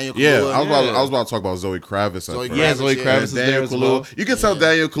Kaluuya. Yeah, I was about to talk about Zoe Kravitz. Zoe Kravitz is there as well. You can tell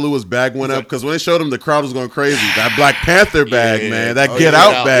Daniel Kaluuya's bag went up because when they showed him, the crowd was going crazy. That Black Panther bag, man. That Get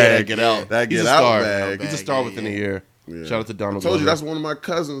Out bag. Get Out. That Get Out bag. He's a star within a year. Yeah. Shout out to Donald. I told you that's one of my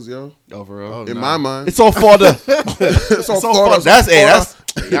cousins, yo. Oh, for real? In my mind, it's all for the. It's all for the. That's.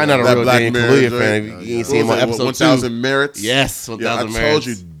 I'm not a real Daniel Kaluuya fan. You ain't seen him on episode 1,000 merits. Yes, 1,000 merits. I told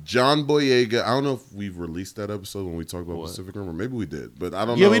you, John Boyega. I don't know if we've released that episode when we talked about Pacific Rim, or maybe we did, but I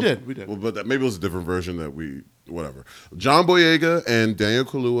don't know. Yeah, we did. Well, but maybe it was a different version that we. Whatever. John Boyega and Daniel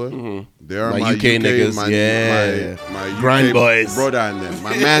Kaluuya. They are my UK niggas. My Grind UK boys. Brother and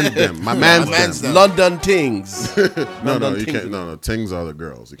them. My man's them. London Tings. No, you can't. No, Tings are the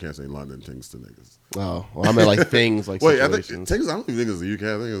girls. You can't say London Tings to niggas. Oh, well, I meant like things like Wait, situations. I think Tings. I don't even think it's the UK.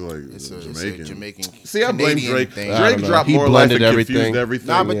 I think it's like Jamaican. It's a Jamaican. See, I blame Canadian Drake. thing. Drake dropped He more life and blended confused everything.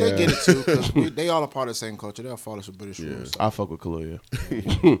 Nah, but they get it too because they all a part of the same culture. They all follow some British rules. I fuck with Kaluuya.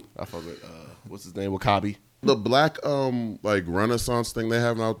 I fuck with what's his name? Wakabi. The black like Renaissance thing they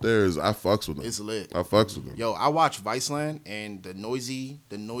have out there is I fucks with them. It's lit. I fucks with them. Yo, I watched Viceland and the noisy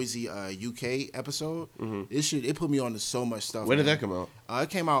UK episode. It put me on to so much stuff. When did that come out? It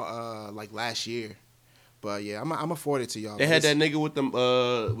came out like last year. But yeah, I'm afford it to y'all. They had that nigga with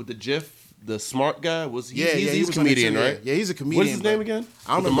the GIF, the smart guy. He's a was comedian, right? Yeah, he's a comedian. What's his name again?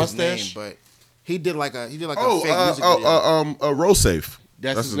 I don't With know the his name, mustache. but he did like a fake music video. Roll Safe.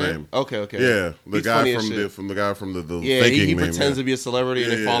 That's his name. Okay. Yeah, the He's guy funny as shit. from the guy from the Yeah, faking he meme, pretends to be a celebrity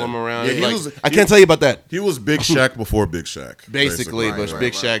and they follow him around. Yeah, Like, I can't tell you about that. He was Big Shaq before Big Shaq, Basically, but Right,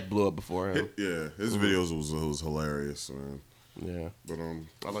 Big right. Shaq blew up before him. Yeah, his videos was hilarious, man. Yeah, But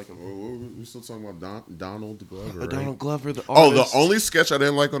I like him. we still talking about Donald Glover. Right? Donald Glover, the Oh, the artist. only sketch I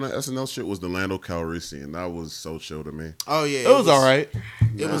didn't like on the SNL shit was the Lando Calrissian, and that was so chill to me. Oh yeah, It was all right.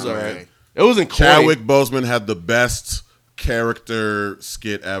 It was all right. It wasn't corny. Chadwick Boseman had the best character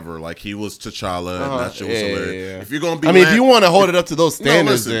skit ever. Like he was T'Challa, and that shit was hilarious. Yeah. If you're gonna be, if you want to hold it up to those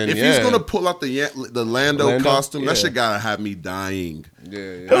standards, listen, then if he's gonna pull out the Lando costume, that shit gotta have me dying. Yeah.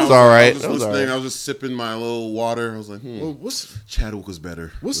 It was all right. I was just sipping my little water. I was like, Well, Chadwick was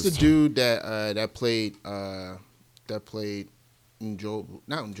better. What's the dude that played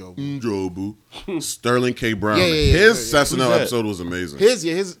Njobu? Sterling K. Brown. Yeah. His Who's SNL that? episode was amazing. He played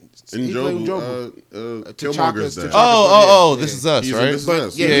Njobu, Njobu. Killmonger's dad. Oh, This Is Us, He's in right? This Is But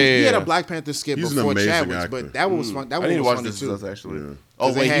Us. he had a Black Panther skit He's an before amazing Chadwick's, actor. but that one was fun. That I one need to was watch funny This Is too. Us actually. Yeah.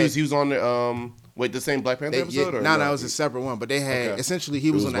 Oh they wait, had- he was on the the same Black Panther episode? Or No, it was a separate one. But they had essentially he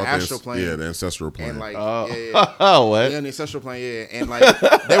was on the about astral plane. Yeah, the ancestral plane. And like, Oh, what? yeah, on the ancestral plane, yeah, and like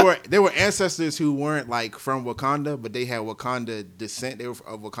they were ancestors who weren't like from Wakanda, but they had Wakanda descent. They were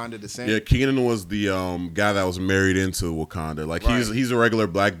of Wakanda descent. Yeah, Keenan was the guy that was married into Wakanda. Like he's a regular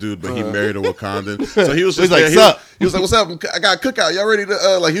black dude, but he married a Wakandan. So he was just He's like, there. "Sup?" He was like, "What's up? I got a cookout. Y'all ready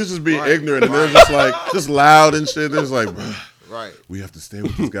to?" Like he was just being ignorant, and they were just like just loud and shit. They was like, "Bruh, Right. we have to stay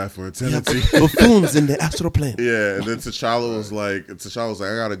with this guy for eternity." Buffoons in the astral plane. Yeah, and then T'Challa was like,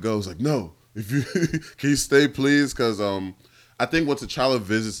 "I gotta go." He's like, "No, if you can you stay, please?" Because I think when T'Challa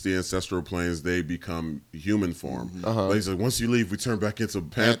visits the ancestral planes, they become human form. But he's like, once you leave, we turn back into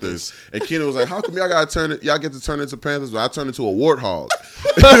Panthers. And Keenan was like, "How come y'all get to turn into Panthers, but I turn into a warthog?"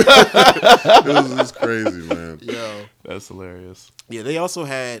 It was crazy, man. Yo, That's hilarious. yeah. They also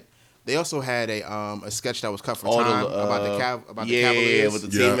had a sketch that was cut for All the, time about the Cavaliers. Yeah, with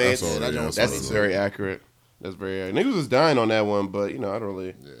the Yeah, teammates. I saw that, that yeah, I joint saw That's that. very accurate. That's very accurate. Niggas was dying on that one, but I don't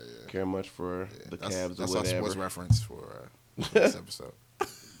really care much for the Cavs That's or our whatever. sports reference for this episode.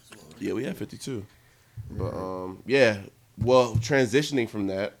 Yeah, we had 52. But yeah. Well, transitioning from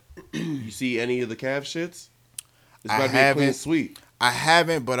that, you see any of the Cavs shits? It's about to be a clean sweep. I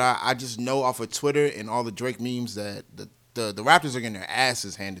haven't, but I just know off of Twitter and all the Drake memes that the Raptors are getting their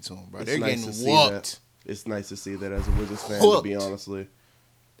asses handed to them, bro. They're getting whooped. It's nice to see that as a Wizards fan, to be honestly.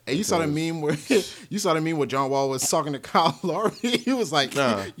 And you saw the meme where John Wall was talking to Kyle Lowry. He was like,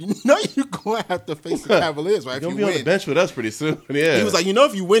 "You know you're going to have to face the Cavaliers, right? If You're you going to be on the win." bench with us pretty soon. Yeah. He was like,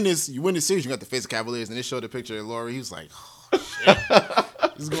 "If you win this series, you got to face the Cavaliers." And they showed the picture of Lowry. He was like, "Oh shit,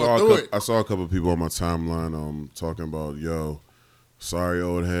 he's going through it." I saw a couple of people on my timeline talking about, "Yo, sorry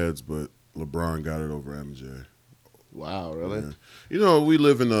old heads, but LeBron got it over MJ." Wow, really? Yeah. We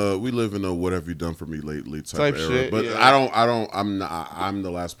live in a what have you done for me lately type era. shit, but yeah. I'm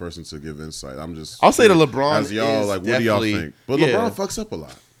the last person to give insight. I'm just I'll say the LeBron as y'all is what do y'all definitely- think? But yeah. LeBron fucks up a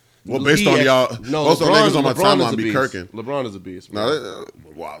lot. Well, based on y'all, most of the niggas on my LeBron is timeline a be beast. kirking. LeBron is a beast. Bro.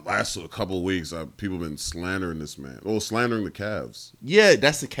 Last a couple of weeks, people been slandering this man. Well, slandering the Cavs. Yeah,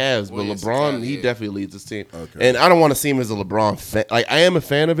 that's the Cavs, but yeah, it's the LeBron, Cavs, he yeah. definitely leads his team. Okay. And I don't want to see him as a LeBron fan. Like, I am a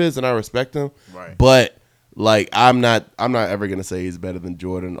fan of his, and I respect him. Right. But like, I'm not ever gonna say he's better than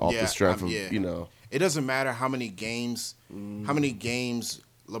Jordan off the strength of It doesn't matter how many games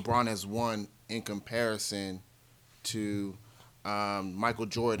LeBron has won in comparison to Michael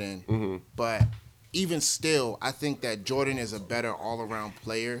Jordan, but even still, I think that Jordan is a better all-around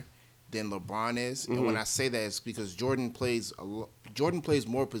player than LeBron is. And when I say that, it's because Jordan plays Jordan plays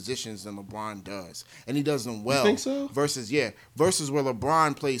more positions than LeBron does, and he does them well. You think so? Versus where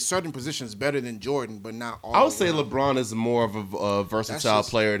LeBron plays certain positions better than Jordan, but not all. I would say around. LeBron is more of a versatile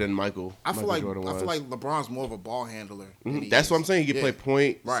player than Michael. I feel like Jordan was. LeBron's more of a ball handler. That's what I'm saying. He can play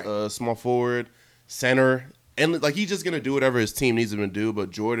point, right. Small forward, center, and like he's just gonna do whatever his team needs him to do.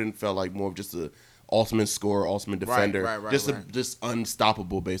 But Jordan felt like more of just a ultimate scorer, ultimate defender, just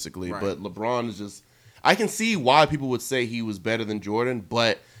unstoppable basically. Right. But LeBron is just. I can see why people would say he was better than Jordan,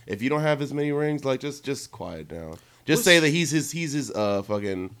 but if you don't have as many rings, like just quiet down. Just say that he's his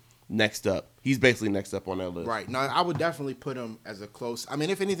fucking next up. He's basically next up on that list. Right. No, I would definitely put him as a close. I mean,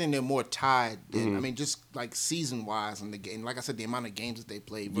 if anything, they're more tied. I mean, just like season wise in the game. Like I said, the amount of games that they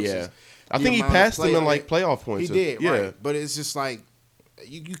played. Versus I think he passed him in like playoff points. He did. Right. But it's just like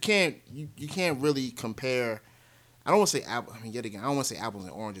you can't really compare. I don't want to say apple. I mean, yet again, I don't want to say apples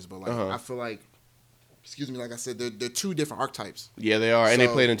and oranges, but like I feel like. Excuse me, like I said, they're two different archetypes. Yeah, they are, and they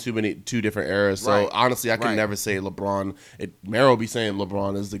played in two different eras. So honestly, I could never say LeBron. Meryl be saying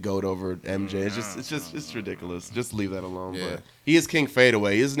LeBron is the GOAT over MJ. It's ridiculous. Just leave that alone. Yeah. But he is king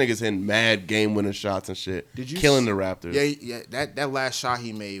fadeaway. His niggas hitting mad game winning shots and shit. Killing the Raptors. Yeah. That last shot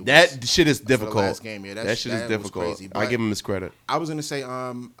he made. That shit is difficult. Last game, that shit is difficult. Crazy, I give him his credit. I was gonna say,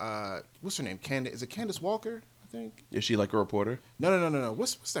 what's her name? Is it Candace Walker? Think. Is she like a reporter? No.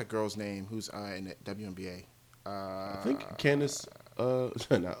 What's that girl's name who's in the WNBA? I think Candace,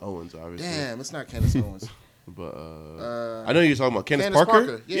 not Owens, obviously. Damn, it's not Candace Owens. But I know you're talking about Candace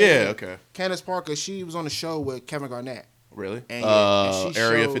Parker. Yeah, okay. Candace Parker. She was on the show with Kevin Garnett. Really? And she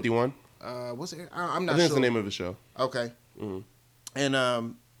Area showed, 51. What's it? I'm not sure. I think it's the name of the show. Okay. Mm-hmm.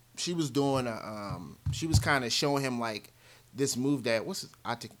 And she was doing she was kind of showing him like. This move that what's it?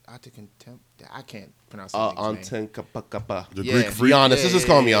 I can't pronounce it. The Greek freak. Giannis. Just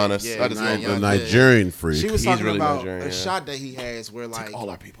call me Giannis. I just know the Nigerian freak. She was talking about a shot that he has where like all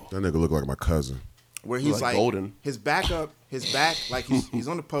our people. That nigga look like my cousin. Where he's like golden. His back like he's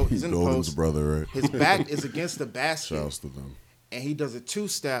on the post. He's in the Golden's post. brother, right? His back is against the basket. Shouts to them. And he does a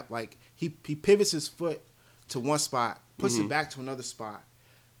 2-step. Like he pivots his foot to one spot, puts it back to another spot,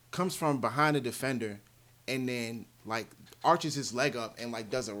 comes from behind the defender, and then like. Arches his leg up and like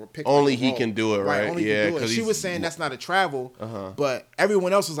does a pick. Only he can do it, right? Only he can do it. She was saying that's not a travel, but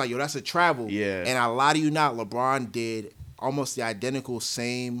everyone else was like, "Yo, that's a travel." Yeah. And I lie to you not, LeBron did almost the identical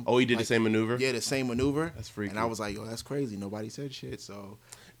same. Oh, he did the same maneuver. Yeah, the same maneuver. That's freaky. And I was like, "Yo, that's crazy. Nobody said shit." So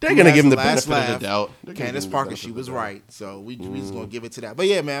they're gonna give him the benefit of the doubt. Candace Parker, she was right. So we just gonna give it to that. But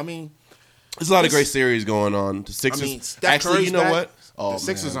yeah, man, I mean, there's a lot of great series going on. The Sixers. I mean, actually, you know what? Oh, the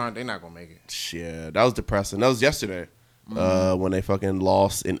Sixers they're not gonna make it. Yeah, that was depressing. That was yesterday. When they fucking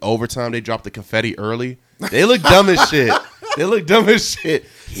lost in overtime, they dropped the confetti early. They look dumb as shit.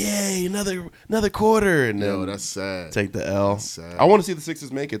 Yay, another quarter, and then that's sad. Take the L. I want to see the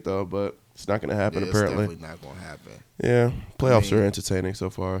Sixers make it though, but it's not going to happen. Apparently, it's definitely not going to happen. Yeah, playoffs are entertaining so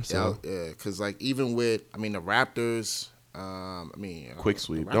far. So yeah, because like even with the Raptors, quick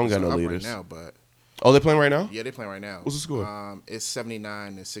sweep. Don't got no leaders right now, but they're playing right now. Yeah, they're playing right now. What's the score? It's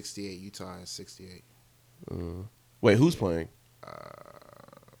 79-68. Utah is 68. Wait, who's playing?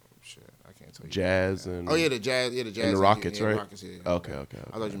 Shit, I can't tell you. Jazz and the Jazz, and the Rockets, right? Rockets, yeah. Okay.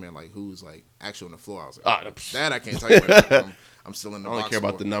 I thought you meant like who's like actually on the floor. I was like, that I can't tell you. I'm still in the. I don't care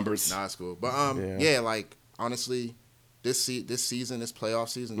about the numbers. Nah, it's cool. But like honestly, this season, this playoff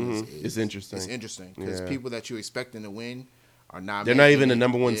season, is interesting. It's interesting because people that you expecting to win are not. They're not even the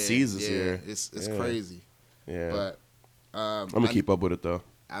number one seeds this year. It's crazy. Yeah, but I'm gonna keep up with it though.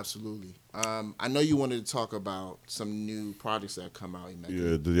 Absolutely. I know you wanted to talk about some new projects that come out.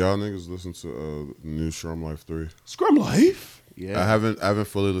 Yeah, did y'all niggas listen to new Scrum Life 3? Scrum Life? Yeah. I haven't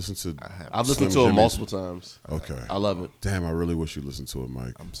fully listened to. I've listened to it multiple times. Okay. I love it. Damn, I really wish you listened to it,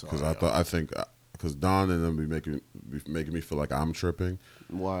 Mike. I'm sorry. Because Don and them be making me feel like I'm tripping.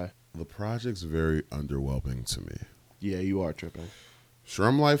 Why? The project's very underwhelming to me. Yeah, you are tripping.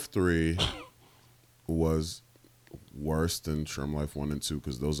 Scrum Life 3 was worse than Scrum Life 1 and 2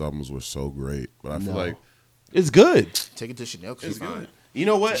 because those albums were so great. But I feel like it's good. Take it to Chanel. It's good. You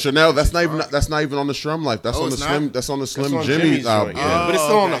know what? Chanel, that's not even on the Scrum Life. That's on the Slim. That's on the Slim Jimmy's album. Yeah. But it's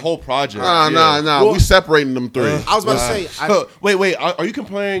still on the whole project. Nah. Well, we separating them three. I was about to say. Wait. Are you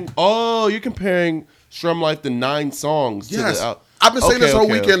comparing? Oh, you're comparing Scrum Life the 9 songs. Yes. I've been saying this whole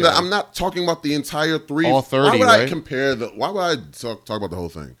Okay, weekend okay. that I'm not talking about the entire 3. All 30, Why would I right? compare the? Why would I talk about the whole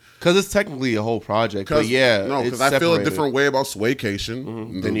thing? Because it's technically a whole project. But yeah, no, because I feel a different way about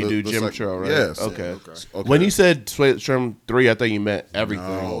Swaycation Then you do Jim Tro, right? Yes. Okay. Okay. When you said Shrimp 3, I thought you meant everything.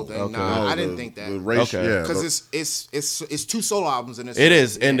 Oh, Okay. nah, I didn't think that. The ratio, Okay. yeah, Because it's 2 solo albums in this. It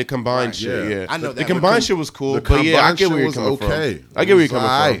is, and the combined Right. shit, Yeah. yeah. I know The that, combined but shit was cool, the but yeah, I combined get where shit you're was coming okay. from. I get where you're It was coming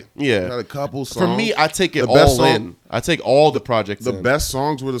alright. from. Yeah. Had a couple songs. For me, I take it The best all song- in. I take all the projects The in. best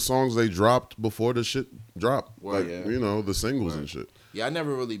songs were the songs they dropped before the shit dropped. Word. Like, Yeah. the singles and shit. Yeah, I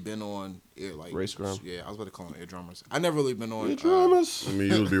never really been on like Race Scrum? Yeah, I was about to call them ear drummers. I never really been on Dramas. I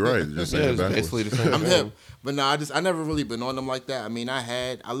mean, you would be right. Just Yeah, saying it it's backwards. basically the same I'm thing. hip, but no, I never really been on them like that. I mean,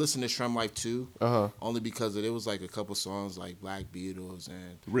 I listened to Shrimp Life 2, only because it was like a couple songs like Black Beatles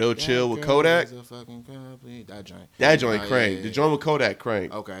and Real Chill with That Kodak. Girl Is a Fucking Complete- That joint. That joint crank. Yeah. The joint with Kodak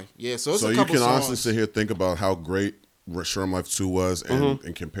crank. Okay, yeah. So it's So a you couple can songs. honestly sit here and think about how great Shrimp Life 2 was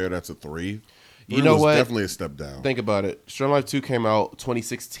and compare that to 3. You know was what? Definitely a step down. Think about it. Shrimp Life 2 came out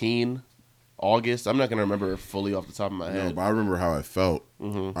 2016, August. I'm not going to remember it fully off the top of my No, head. but I remember how I felt.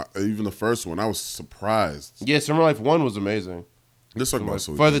 Even the first one, I was surprised. Yeah, Shrimp Life 1 was amazing. Let's talk about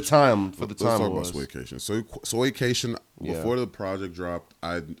Swaycation. For the time. Let's it talk about was. Swaycation. So Swaycation, Yeah. before the project dropped,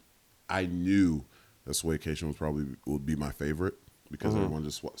 I knew that Swaycation would be my favorite because everyone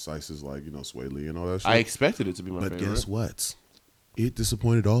just cites like Sway Lee and all that shit. I expected it to be my but favorite. guess what? It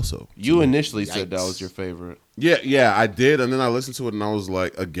disappointed also. You initially said that Yikes. was your favorite. Yeah, I did, and then I listened to it and I was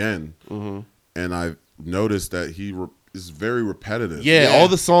like, again, and I noticed that he is very repetitive. Yeah, Yeah. all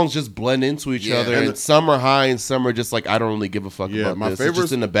the songs just blend into each Yeah. other, And and some are high and some are just like, I don't really give a fuck about my this. favorite It's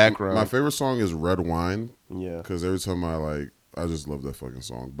just in the background. My favorite song is Red Wine. Yeah. Because every time I just love that fucking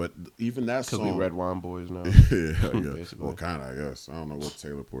song. But even that Because song, we red wine boys now. yeah, I guess. Basically. Well, kind of, I guess. I don't know what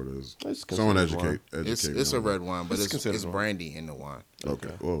Taylor Port is. It's Someone considered educate It's me a on red wine, but It's it's considered wine. brandy in the wine. that.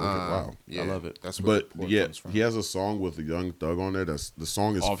 Okay. Well, okay. Wow. Yeah, I love it. That's where But it yeah, comes from. he has a song with a Young Thug on there. The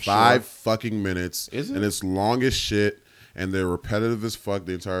song is Offshore. 5 fucking minutes. Is it? And it's long as shit. And they're repetitive as fuck,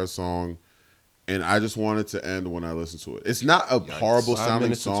 the entire song. And I just wanted to end when I listened to it. It's not a horrible 5 sounding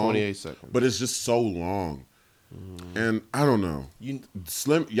minutes and song, 28 seconds. but it's just so long. And I don't know.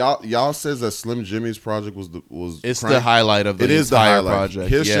 Slim, y'all says that Slim Jimmy's project was It's crank. the highlight of the It is the entire highlight. project.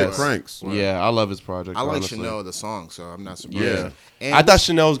 His shit yes. cranks. Yeah, I love his project. I like honestly. Chanel the song, so I'm not surprised. Yeah. And I thought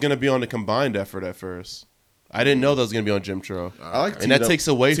Chanel was going to be on the combined effort at first. I didn't know that was going to be on Jim Tro. I like And that Teed Up. takes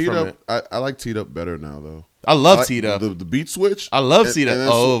away Teed from Up, it. I like Teed Up better now though. I love like Teed Up. The beat switch. I love And- Teed Up. and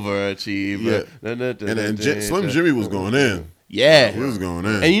that's- Overachiever. And Slim Jimmy was going in. Yeah. He was going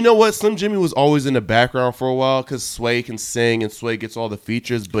in. And you know what? Slim Jimmy was always in the background for a while because Sway can sing and Sway gets all the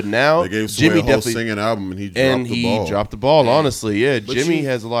features. But now They gave Sway Jimmy a whole definitely singing album and he dropped the ball. Honestly, yeah. But Jimmy you-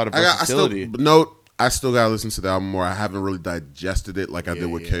 has a lot of I still versatility. note. I still gotta listen to the album more. I haven't really digested it like I did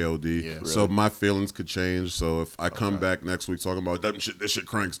with yeah. KOD. Yeah. So my feelings could change. So if I come back next week talking about this shit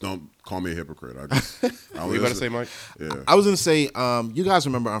cranks, don't call me a hypocrite. I just What you about to say, Mike? Yeah. I was gonna say, you guys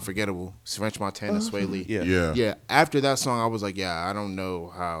remember Unforgettable, French Montana, Sway Lee. Yeah. Yeah. Yeah, after that song, I was like, yeah, I don't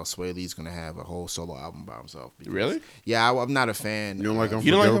know how Sway Lee's gonna have a whole solo album by himself. because- Really? Yeah, I'm not a fan. You don't like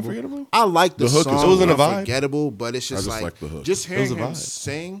You don't like Unforgettable? Unforgettable? I like the, The hook is song. cool. It wasn't a vibe? Unforgettable, but it's just, just like the hook. just hearing It was a him vibe.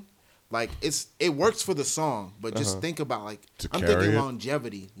 sing, like it works for the song, but just think about like To I'm carry thinking it?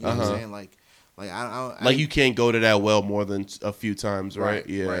 longevity. You know what I'm saying? Like I Like you can't go to that well more than a few times, right? Right,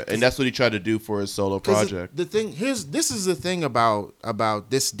 Yeah. right. And that's what he tried to do for his solo 'cause project. The thing this is the thing about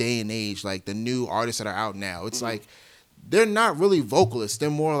this day and age, like the new artists that are out now. It's like they're not really vocalists. They're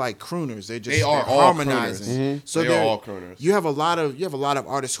more like crooners. They They are they're all harmonizing. crooners. So They are they're- all crooners. You have a lot of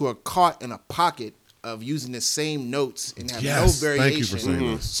artists who are caught in a pocket of using the same notes and have Yes, no variation. thank you for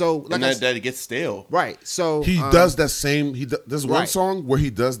saying this. So like And I that it gets stale. right. So He does that same. There's one Right. song where he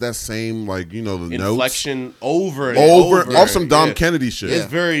does that same, like the notes Inflection over and over off some Dom Yeah. Kennedy shit. It's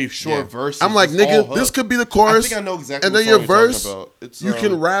very short Yeah. verses. I'm like, It's all nigga, hook. this could be the chorus. I think I know exactly And what then your song you're talking verse, about. It's, you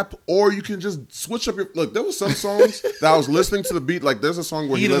can rap or you can just switch up your. Look, there was some songs that I was listening to the beat. Like, there's a song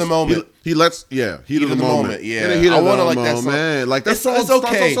where Heat he of the lets, moment. He lets, heat of the moment. Yeah, In the heat I of want to the like that song. moment. Like that It's song okay.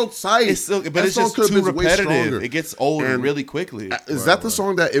 starts off so tight. It's but That it's song just could've too been way repetitive. stronger. It gets old And really quickly. Is that the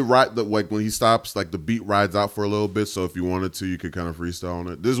song that it like when he stops, like the beat rides out for a little bit? So if you wanted to, you could kind of freestyle on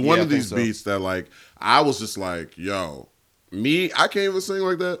it. There's one Yeah, of I think these so. beats that like I was just like, yo, I can't even sing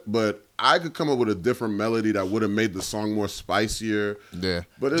like that, but I could come up with a different melody that would have made the song more spicier. Yeah.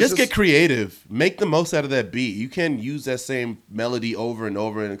 But it's Just get creative. Make the most out of that beat. You can use that same melody over and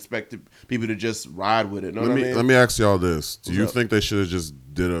over and expect people to just ride with it. Know what I mean? Let me ask y'all this: Do you up? think they should have just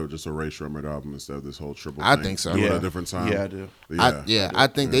did a Ray Shremmerd album instead of this whole triple? I thing? think so. Do it Yeah. at a different time. Yeah, I do. I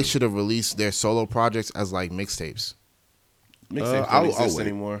think they should have released their solo projects as like mixtapes. Mixtapes don't exist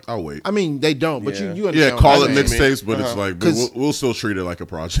anymore. I'll wait. I mean, they don't, but you understand. Yeah, call what it I'm saying. mixtapes, but it's like but we'll still treat it like a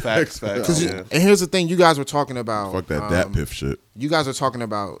project. Facts. And here's the thing: you guys were talking about Fuck that piff shit. You guys are talking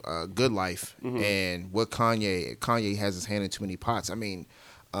about Good Life and what Kanye has his hand in too many pots. I mean,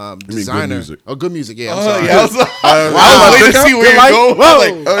 designer. Good music. Oh, good music. Yeah, I'm sorry. Yeah, I was waiting to see where you're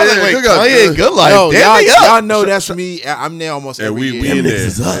going. Wait, Kanye, Good Life. Yo, Damn, y'all know that's me. I'm there almost And every year. we in there.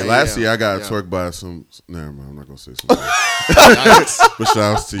 Yeah, Last yeah. year I got twerked by some. Never mind. I'm not gonna say something. But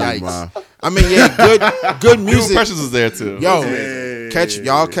shouts to you, Ma. I mean, yeah, good music. Precious is there too. Yo,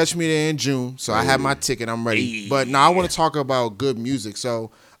 catch me there in June. So I have my ticket. I'm ready. But now I want to talk about good music.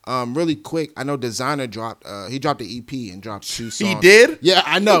 So. Really quick, I know Designer dropped. He dropped an EP and dropped 2 songs. He did? Yeah,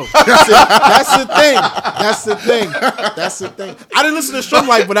 I know. That's the thing. I didn't listen to Strum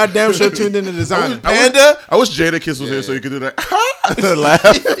Light, but I damn sure tuned into Designer. I wish Jada Kiss was here so you could do that. Laugh.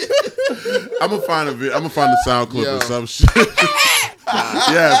 I'm gonna find the sound clip or some shit.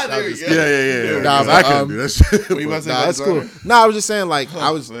 Yeah. Nah, I couldn't do that shit. That's cool. No, I was just saying, like,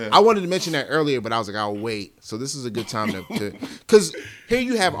 I wanted to mention that earlier, but I was like, I'll wait. So this is a good time to because here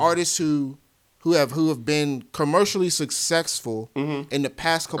you have artists who have been commercially successful in the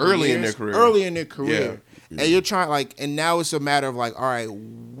past couple of years. Early in their career. Yeah. And you're trying and now it's a matter of like, all right,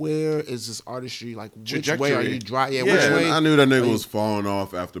 where is this artistry? Like, which way are you driving? Yeah, which way? I knew that nigga was falling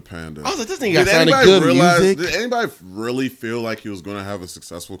off after Panda. I was like, this nigga got sounding good music. Did anybody really feel like he was going to have a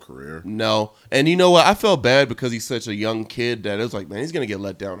successful career? No. And you know what? I felt bad because he's such a young kid that it was like, man, he's going to get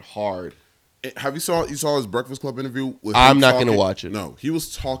let down hard. Have you saw his Breakfast Club interview? I'm not going to watch it. No, he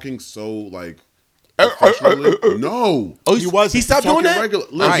was talking so like. No. Oh, he stopped doing that? Regular.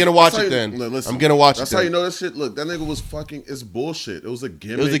 I'm going to watch it then. Listen, I'm going to watch it. That's how you know that shit. Look, that nigga was fucking. It's bullshit. It was a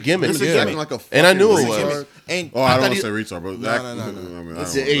gimmick. It was a gimmick. Like a and I knew it was. And I don't want to say retard, but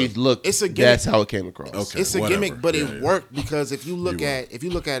no. Look, it's a gimmick. That's how it came across. Okay, it's a gimmick, but it worked because if you look at,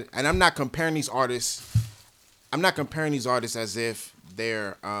 and I'm not comparing these artists as if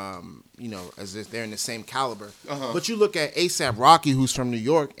they're, as if they're in the same caliber. But you look at A$AP Rocky, who's from New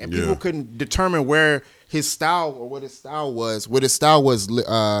York, and people couldn't determine where his style or what his style was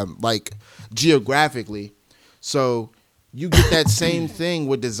like geographically. So you get that same thing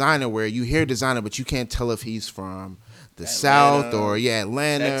with Designer, where you hear Designer, but you can't tell if he's from the South or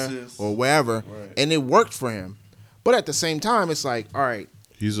Atlanta, Texas, or wherever, right. And it worked for him. But at the same time, it's like, all right,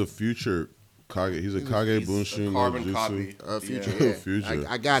 he's a future Kage. He's a Kage Bunshin. Carbon copy. Future. Future.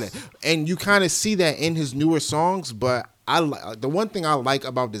 I got it. And you kind of see that in his newer songs. But the one thing I like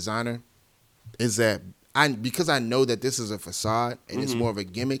about Designer is that because I know that this is a facade and it's more of a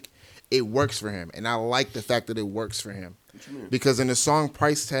gimmick, it works for him. And I like the fact that it works for him. Because in the song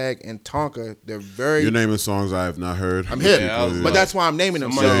Price Tag and Tonka, they're very... You're naming songs I have not heard. I'm hip. But that's why I'm naming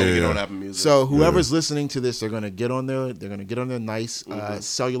them. So whoever's listening to this, they're going to get on their nice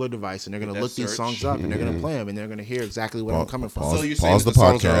cellular device, and they're going to look these songs up, and they're going to play them, and they're going to hear exactly what I'm coming from. Pause the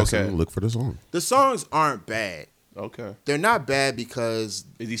podcast and look for the song. The songs aren't bad. Okay. They're not bad because...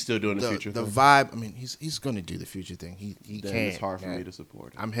 Is he still doing the Future thing? The vibe, I mean, he's going to do the Future thing. He can't. It's hard for me to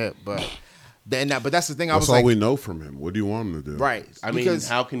support him. I'm hip, but... But that's the thing. That's all we know from him. What do you want him to do? Right. I mean,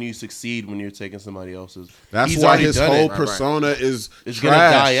 how can you succeed when you're taking somebody else's? That's why his whole persona is going to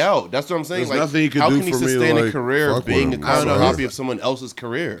die out. That's what I'm saying. There's nothing you can do for me. How can he sustain a career being a copy of someone else's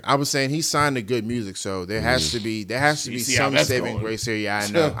career? I was saying he signed to good music, so there has to be some saving grace here. Yeah,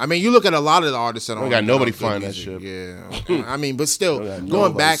 I know. I mean, you look at a lot of the artists that don't got nobody flying that ship. Yeah. I mean, but still,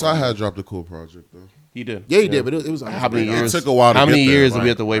 going back, Sahad dropped a cool project though. He did. Yeah, he did, but it was how many years? It took a while. How many years did we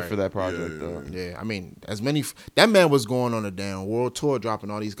have to wait for that project? Yeah, I mean, as many. That man was going on a damn world tour,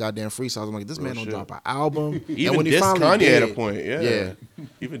 dropping all these goddamn freestyles. I'm like, this man don't drop an album. Even when diss Kanye at a point. Yeah.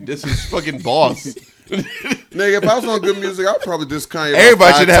 Even diss his fucking boss. Nigga, if I was on good music, I'd probably diss Kanye.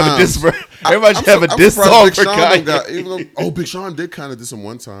 Everybody should have a diss. Everybody should have a diss song for Kanye. Big Sean did kind of diss him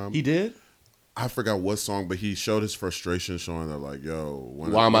one time. He did. I forgot what song, but he showed his frustration, showing that like, "Yo,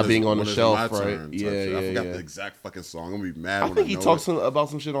 why am I being on the shelf?" Right? Yeah. I forgot the exact fucking song. I'm gonna be mad. I think he talked about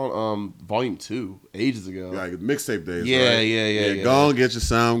some shit on Volume 2 ages ago. Like mixtape days. Yeah. Go on, get your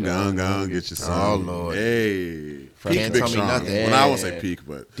sound. Go on, get your sound. Oh Lord. Hey. Can't tell me nothing. Well, I won't say peak,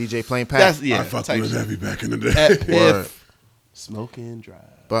 but DJ playing Pat. I fucked with Heavy back in the day. Smoking Drive.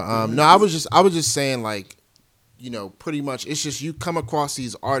 But no, I was just saying, like, pretty much it's just you come across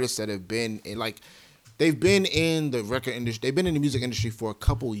these artists that have been in, like, they've been in the record industry, they've been in the music industry for a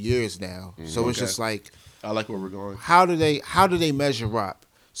couple years now. So it's just like, I like where we're going. How do they measure up?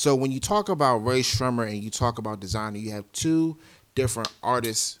 So when you talk about Ray Shremmer and you talk about Designer, you have two different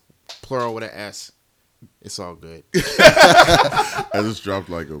artists, plural with an S, It's all good. I just dropped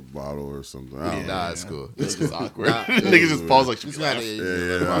like a bottle or something. I don't know. Nah, it's cool. It's just awkward. Niggas just pause like she's Nah, laughing.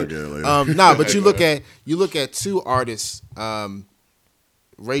 Yeah, I'll get it later. nah, but you look at two artists,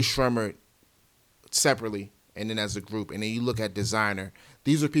 Ray Shremmerd separately, and then as a group, and then you look at Designer.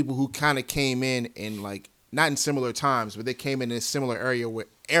 These are people who kind of came in like not in similar times, but they came in a similar era where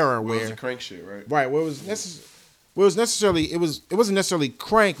It was a crank shit, right? right where it wasn't necessarily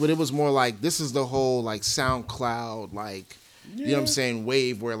crank, but it was more like this is the whole like SoundCloud like. You know what I'm saying?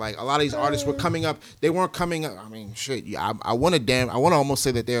 Wave where like a lot of these artists were coming up. They weren't coming up. I mean, shit. Yeah, I want to almost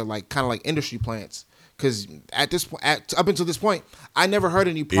say that they're like kind of like industry plants. Because at this point, up until this point, I never heard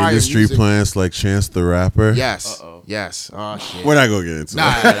any prior Industry music. plants like Chance the Rapper. Yes. Yes. Oh shit. We're not gonna get into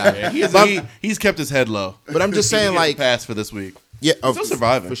that. Yeah, he's kept his head low. But I'm just saying, like, pass for this week. yeah, Still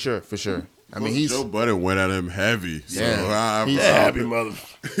surviving. for sure. I mean, he's Joe Budden went at him heavy. So Yeah. he's Happy mother.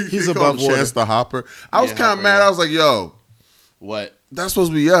 he's he above called water. Chance the Hopper. I was Yeah, kind of Hopper, mad. yeah. I was like, yo, What? that's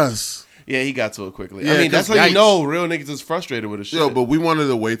supposed to be us. Yeah, he got to it quickly. Yeah, I mean, that's 'cause how you yikes. know real niggas is frustrated with his shit. Yo, but we wanted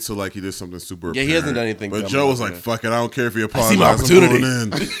to wait till like he did something super. Yeah, he hasn't apparent. done anything But dumb Joe was enough, like, yeah. "Fuck it, I don't care if he I apologizes. see my I'm opportunity.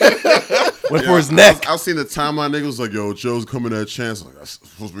 going in." Went for his neck. I've seen the timeline. Niggas was like, "Yo, Joe's coming at Chance." Like, that's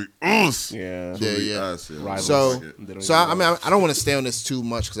supposed to be us. Yeah. Yeah. Us, Rivals. So, They don't so even I know. mean, I don't want to stay on this too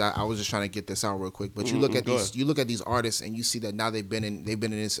much because I was just trying to get this out real quick. But you look at go these, ahead. you look at these artists, and you see that now they've been in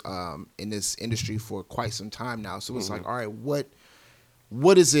this industry for quite some time now. So it's like, all right,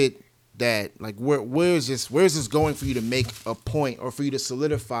 what is it that like where is this going for you to make a point or for you to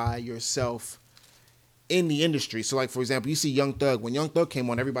solidify yourself in the industry? So like for example, you see Young Thug. When Young Thug came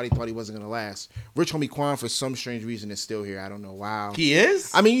on, everybody thought he wasn't gonna last. Rich Homie Quan, for some strange reason, is still here. I don't know why. He is?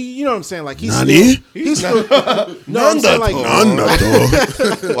 I mean, you know what I'm saying? Like he's Nani? still no, I'm saying like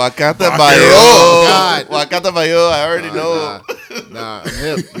Wakata Oh, God. Wakata Bayo. I already know. Nah, I'm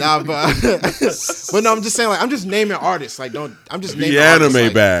hip. Nah, but no, I'm just saying like I'm just naming artists. Like I'm just naming The artists, anime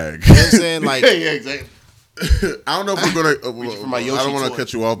like, bag. You know what I'm saying? Like Yeah, exactly. I don't know if we're gonna. for my I Yoshi don't want to toy.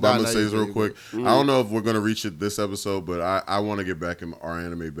 cut you off, but Nah, I'm gonna nah, say you this real good, quick. I don't know if we're gonna reach it this episode, but I want to get back in our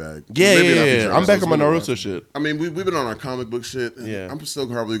anime bag. Yeah, Maybe not yeah. future I'm back episodes, on my but- Naruto shit. I mean, we've been on our comic book shit. And Yeah. I'm still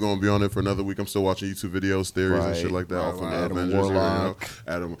probably going to be on it for another week. I'm still watching YouTube videos, theories, and Right. shit like that. Right, All from right. the Adam Avengers. You Warlock.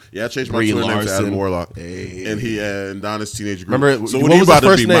 know? Adam. Yeah, I changed my Brie Twitter name to Larson. Adam Warlock. Hey. And he and Donna's teenage group. Remember, so what what are you was about his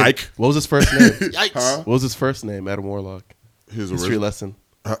to first be, name? Mike? What was his first name? yikes. Huh? What was his first name? Adam Warlock. His History original. lesson.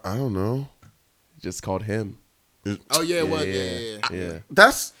 I don't know. Just called him. Oh yeah, what? Yeah. Yeah.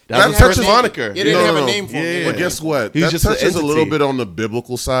 That's That was his touches first moniker. Yeah, they didn't No, have no, a no. name for him. Yeah. But guess what? He's That just an touches a little entity. bit on the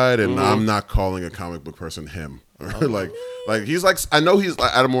biblical side, and I'm not calling a comic book person him. like he's like, I know he's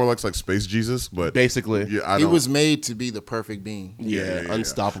like Adam Warlock's like Space Jesus, but Basically. yeah, I He don't. was made to be the perfect being. Yeah.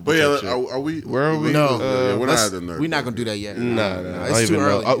 Unstoppable. But yeah, type shit. are we? Where are we? No, Yeah, we're not let's- at the nerd. we're not gonna do that yet. No, I it's don't too even know.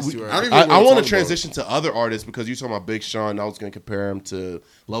 early. It's too I early. don't even I wanna want talk to about transition to other artists because you talking about Big Sean. I was going to compare him to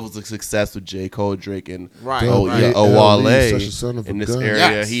levels of success with J. Cole, Drake, and Right, oh right. yeah, Wale, such a Wale. son of a In this gun. area,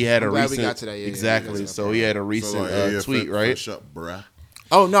 Yes. he had a I'm glad we recent got to that. Yeah, exactly. yeah, So he had a recent tweet, right? Fresh up, bruh.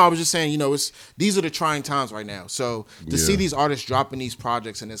 Oh no, I was just saying, these are the trying times right now. So to see Yeah. these artists dropping these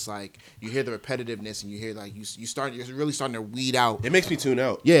projects, and it's like you hear the repetitiveness, and you hear like you're really starting to weed out. It makes me tune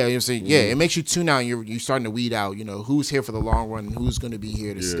out. Yeah, you know what I'm saying? Yeah, it makes you tune out. And you're starting to weed out. Who's here for the long run, and who's going to be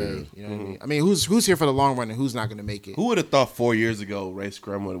here to stay. You know what I mean? I mean, who's here for the long run, and who's not going to make it? Who would have thought 4 years ago Ray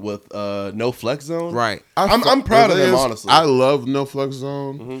Scrum with no flex zone? Right. I'm proud of them, honestly. I love No Flex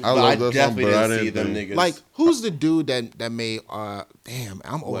Zone. But I love that song, definitely but I didn't see didn't them niggas. Like, who's the dude that made? Damn,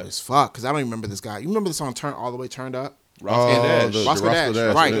 I'm old as fuck because I don't even remember this guy. You remember the song "Turn All the Way Turned Up"? Roscoe Dash. the Roscoe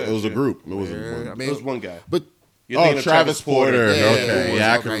Dash, right. It was a group. It was I mean, It was one guy. but You're thinking of Travis Porter. Yeah, Okay,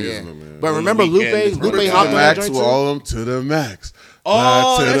 yeah, I okay, can yeah. use them, man. But remember Weekend, Lupe to the hopped on that Max joint with too? all of them to the max.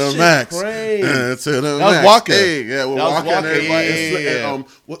 Oh, to that the shit max. crazy. To the That was max. Walker. Hey, yeah, we're That was walking. Walker, Everybody. yeah, And yeah, Slim-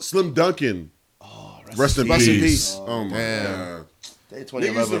 what Slim Duncan? Rest in Rest in peace. peace. Oh my Damn. god. They Niggas used to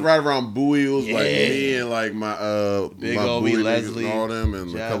 2011. ride around Bowie. It was like Yeah. me and like my Big my Obi, Bowie niggas Leslie, and all them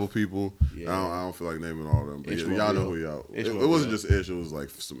and Jeff. a couple people. Yeah. I don't feel like naming all them. But Ish yeah, won't y'all be know up. who y'all. Ish It won't wasn't be just Ish. It was like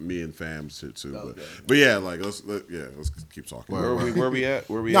some me and fam shit too. Okay. But yeah, like let's keep talking. Where we at?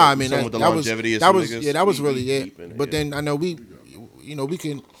 Where we No, at? I mean Some with the that was longevity of that some was niggas? yeah that was We really deep it. in But yeah. then I know we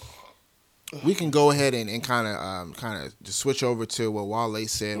can go ahead and kind of just switch over to what Wale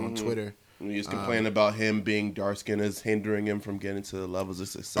said on Twitter. We just complaining about him being dark skinned is hindering him from getting to the levels of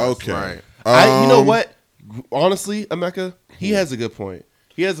success. Okay. Right. You know what? Honestly, Emeka, he has a good point.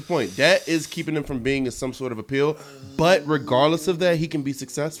 He has a point. That is keeping him from being some sort of appeal. But regardless of that, he can be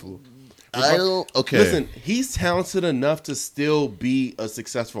successful. Okay. Listen, he's talented enough to still be a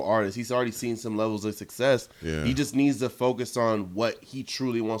successful artist. He's already seen some levels of success. Yeah. He just needs to focus on what he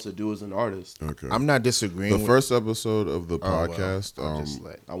truly wants to do as an artist. Okay. I'm not disagreeing. The first episode of the podcast,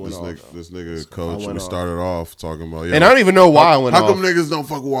 this nigga coach, we started off talking about, and I don't even know why I went off. How come niggas don't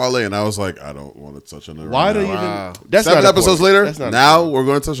fuck with Wale? And I was like, I don't want to touch on it. Why right do now. you even? Wow. That's 7 not episodes important. later. That's not Now important. we're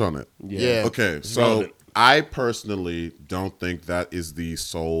going to touch on it. Yeah. Okay. So relevant. I personally don't think that is the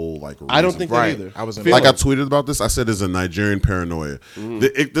sole reason. I don't think Right. that either. I was in Like I tweeted about this. I said it's a Nigerian paranoia.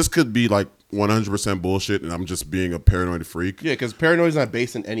 This could be like 100% bullshit, and I'm just being a paranoid freak. Yeah, because paranoia is not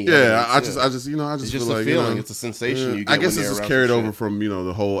based in any. Yeah, evidence. I just It's just feel a like, feeling. It's a sensation you get. I guess when this you're is around carried some over shit. from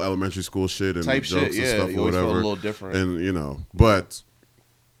the whole elementary school shit and Type the jokes shit, yeah, and stuff you or always feel a whatever. little different. And but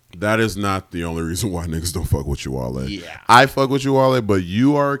that is not the only reason why niggas don't fuck with you, Wale. Yeah. I fuck with you, Wale, but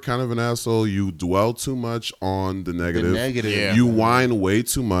you are kind of an asshole. You dwell too much on the negative. Yeah. You whine way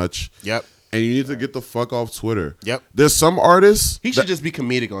too much. Yep. And you need to get the fuck off Twitter. Yep. There's some artists. He should just be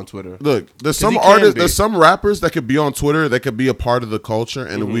comedic on Twitter. Look, there's some he can artists, be. there's some rappers that could be on Twitter that could be a part of the culture,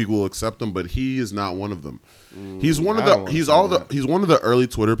 and Mm-hmm. we will accept them. But he is not one of them. He's one of I don't the. wanna He's say all that. the. He's one of the early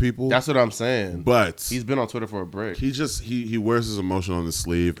Twitter people. That's what I'm saying. but He's been on Twitter for a break. he just he wears his emotion on his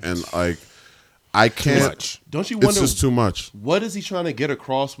sleeve, and like I can't. Don't you It's wonder just too much. what is he trying to get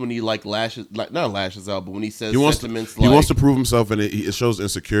across when he like lashes, like not lashes out, but when he says He wants to. sentiments He like wants to prove himself, and it shows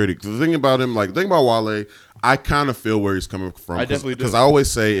insecurity. The thing about him, like the thing about Wale, I kind of feel where he's coming from. I definitely do. Because I always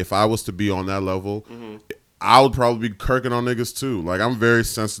say, if I was to be on that level, I would probably be kirking on niggas too. Like I'm very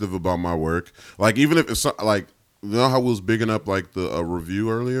sensitive about my work. Like even if it's like, you know how we was bigging up like the review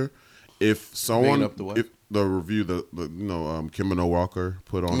earlier. If someone, Bigging up the what? if the review Kimano Walker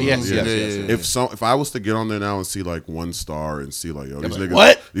put on, Yes, yeah. yes. If I was to get on there now and see like 1 star and see like, yo, these like, niggas,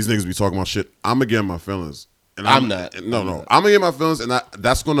 what? these niggas be talking about shit, I'm gonna get in my feelings. And I'm not. No, I'm gonna get my feelings, and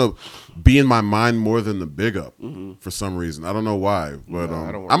that's gonna be in my mind more than the big up for some reason. I don't know why, but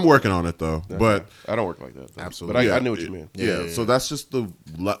I don't work I'm working on it though. But I don't work like that. Though. Absolutely. But I knew what you mean. yeah, so that's just the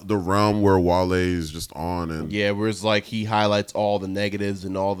realm where Wale is just on, and Yeah, where it's like he highlights all the negatives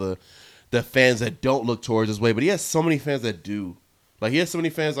and all the fans that don't look towards his way, but he has so many fans that do. Like he has so many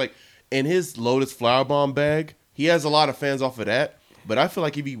fans. Like in his Lotus Flower Bomb bag, he has a lot of fans off of that. But I feel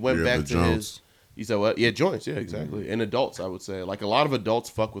like if he went Yeah, back the to joints. his, you said what? Yeah, joints. Yeah, exactly. And adults, I would say, like a lot of adults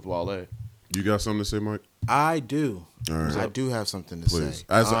fuck with Wale. you got something to say, Mike? I do. All right. I do have something to Please, say.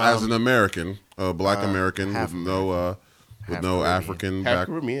 as an American, Black American half with no Caribbean. African Half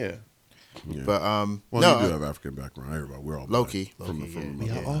background. Caribbean, yeah. But Well, no, you do have African background. Everybody, we're all black. Low-key, We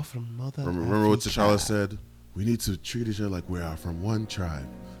are all from mother. Remember what T'Challa said? We need to treat each other like we are from one tribe,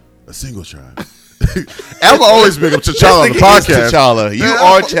 a single tribe. I'm always big up T'Challa on the podcast. T'Challa. You Man,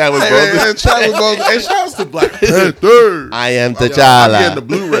 are Chadwick Hey, Boseman. Chadwick Boseman. Hey, shout out to Black Panther. I am I'm getting the T'Challa.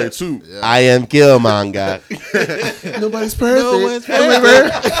 Blu-ray too. I am Killmonger. Nobody's perfect. No one's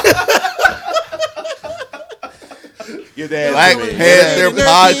perfect. Get that Black Panther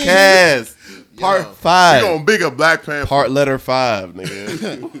podcast. Part We 5. gonna big up Black Panther. Part letter 5,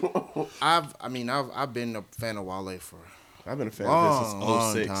 nigga. I've been a fan of Wale for I've been a fan long, of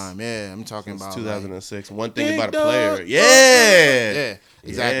long this since 06. time. Yeah, I'm talking Since about 2006. One thing Big about a dog. player. Yeah. Yeah,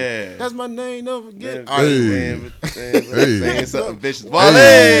 exactly. Yeah. That's my name. Don't forget. Yeah. All right. Hey. Saying something vicious.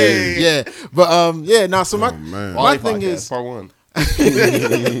 Wale. Yeah, but yeah. Now, so my man. my Wale thing podcast, is, part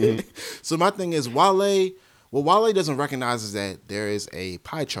 1. so my thing is Wale. What Wale doesn't recognize is that there is a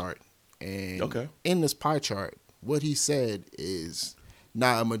pie chart, and Okay. in this pie chart, what he said is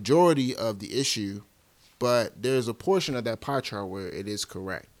not a majority of the issue, but there's a portion of that pie chart where it is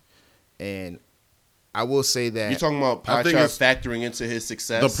correct, and I will say that You talking about I pie think chart it's factoring into his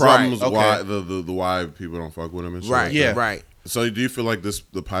success? The problems Right. why Okay. the why people don't fuck with him and shit. right, like Yeah. right. So do you feel like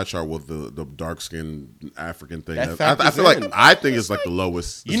the pie chart with the dark skinned African thing? That I factors feel like in. I think it's like the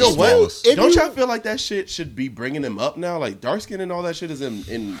lowest. You it's know the what? smallest. If Don't you- y'all feel like that shit should be bringing him up now? Like dark skin and all that shit is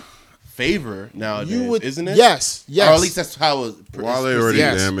in favor nowadays, You would, isn't it? Yes, yes. Or at least that's how it's Wale already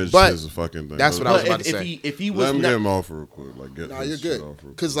Yes, damaged but his fucking thing. that's what I was But about to if say. he was Let him not, get him off real quick. Like get No, his you're shit good. off real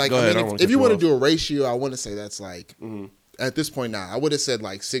quick. Because, like, Go ahead, I I don't mean, wanna if you cut want you to do a ratio, I want to say that's like, at this point now, I would have said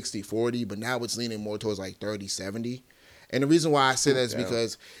like 60-40, but now it's leaning more towards like 30-70. And the reason why I say that is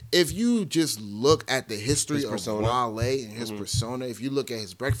because if you just look at the history His of persona. Wale and his persona, if you look at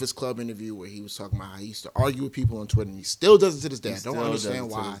his Breakfast Club interview where he was talking about how he used to argue with people on Twitter, and he still does it to this day. I don't still understand does it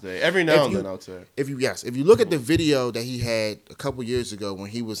to why. this day. Every now If and you- then, I'll say. If you look at the video that he had a couple years ago when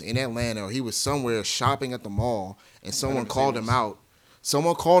he was in Atlanta or he was somewhere shopping at the mall and someone called him out.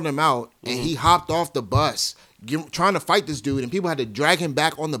 Someone called him out and he hopped off the bus trying to fight this dude and people had to drag him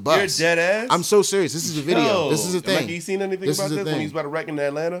back on the bus. You're dead ass. I'm so serious. This is a video. Yo. This is a thing. Like, you seen anything This about is a this when thing. he was about to wreck in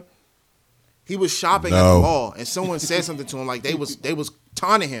Atlanta? He was shopping at the mall, and someone said something to him like they was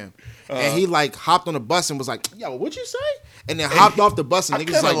taunting him, and he like hopped on the bus and was like, "Yo, what'd you say?" And then hopped off the bus, and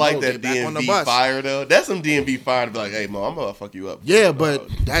niggas like, "No, that get back on the DMV bus." fire though. That's some DMV fire to be like, "Hey, Mo, I'm gonna fuck you up." Yeah, but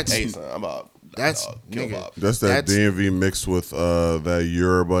that's hey, son, I'm about. That's nigga. That's that DMV mixed with that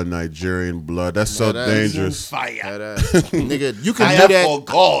Yoruba Nigerian blood. That's so dangerous. Fire. Nigga, you can do that. For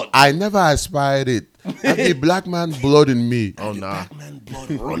God. I never aspired it. I have black man blood in me. Oh nah, Black man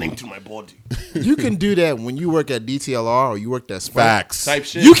blood running to my body. you can do that when you work at DTLR or you work at Sprint. Facts. Type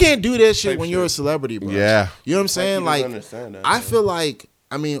shit. You can't do that shit Type when shit. you're a celebrity, bro. Yeah. You know what I'm saying? Like, Like, understand that, I man. feel like,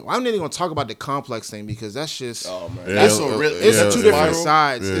 I mean, I'm not even gonna talk about the complex thing because that's just, Oh man, Yeah, that's it's two different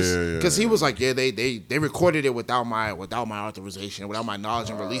sides. Yeah, Because he was like, yeah, they recorded it without my authorization, without my knowledge,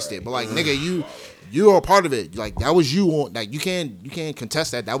 and released it. But like, nigga, you are a part of it. Like that was you on. Like you can't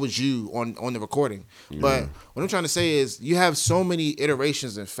contest that. That was you on the recording. But what I'm trying to say is, you have so many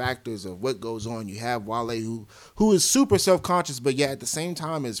iterations and factors of what goes on. You have Wale who is super self conscious, but yet at the same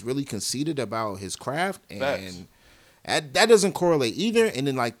time is really conceited about his craft and. Facts. That doesn't correlate either. And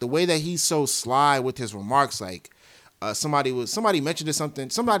then like the way that he's so sly with his remarks, like somebody mentioned something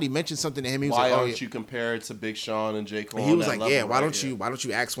to him. He was Why like, don't you compare it to Big Sean and J. Cole? He was on that like, level, yeah, why right? don't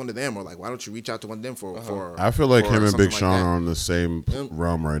you ask one of them, or like why don't you reach out to one of them for I feel like for him and something Big like Sean that. are on the same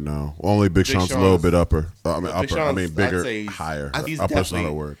realm right now. Only Big Sean's a Sean's- little bit upper. I mean, Big upper. I Sean's, mean, I'd bigger, say higher. he's Upper's not definitely-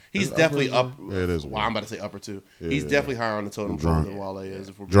 a word. He's definitely up. Yeah, it is. Well, I'm about to say upper too. Yeah, He's yeah. definitely higher on the totem pole Drunk. than Wale is.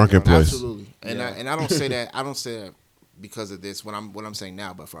 If we're being Drunken honest. place. Absolutely. And Yeah. I don't say that because of this what I'm saying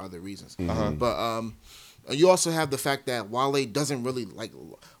now, but for other reasons. But you also have the fact that Wale doesn't really like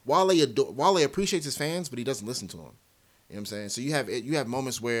Wale appreciates his fans, but he doesn't listen to them. You know what I'm saying? So you have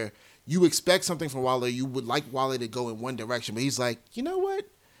moments where you expect something from Wale, you would like Wale to go in one direction, but he's like, you know what?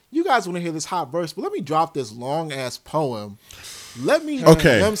 You guys want to hear this hot verse, but let me drop this long ass poem. Let me.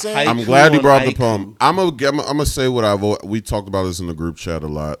 Okay, You know what I'm saying? I'm Haiku glad you on brought up the haiku. poem. I'm gonna say what we talked about this in the group chat a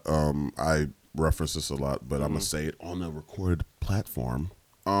lot. I reference this a lot, but I'm gonna say it on a recorded platform.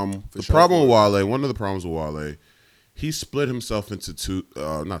 The problem with Wale, one of the problems with Wale, he split himself into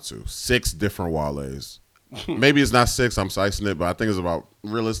 6 different Wales. Maybe it's not 6, I'm slicing it, but I think it's about,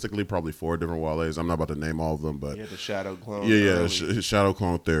 realistically, probably 4 different Wales. I'm not about to name all of them, but Yeah, the shadow clone. yeah, shadow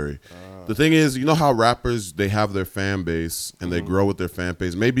clone theory. The thing is, you know how rappers, they have their fan base and they grow with their fan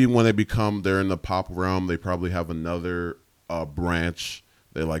base. Maybe when they're in the pop realm, they probably have another branch.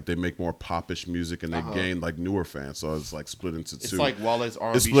 They make more popish music and they gain like newer fans. So it's like split into 2. It's like Wale's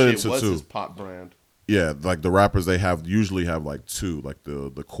R&B It's split shit into was 2. his pop brand. Yeah, like the rappers they usually have like 2, like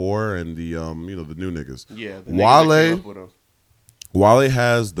the core and the the new niggas. Yeah, the niggas that came up with him. Wale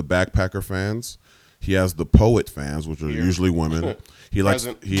has the backpacker fans. He has the poet fans, which are Here. usually women. He has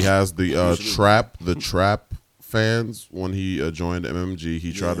the trap fans. When he joined MMG,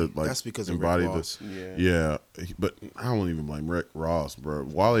 he tried to like that's because of embody Rick Ross. but I don't even blame Rick Ross, bro.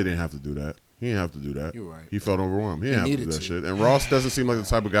 Wale didn't have to do that. He didn't have to do that. You're right. He felt overwhelmed. He didn't have to do needed that to. shit. And Ross doesn't seem like the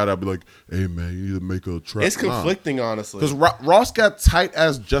type of guy that'd be like, "Hey man, you need to make a trap." It's conflicting, honestly. Because Ross got tight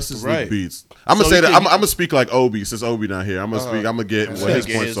ass Justice League Right. beats. I'm gonna So say you that. can- I'm gonna speak like Obi since Obi not here. I'm gonna get what his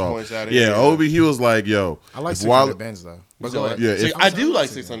Get points his off. points out of Yeah, here. Obi. He was like, "Yo, I like if 600 bands though. But go ahead. Yeah, See, if- I do like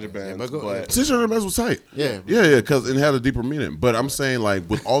 600 bands, but go- but 600 bands was tight. Yeah. because it had a deeper meaning. But I'm saying like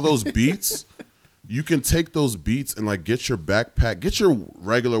with all those beats, you can take those beats and like get your backpack, get your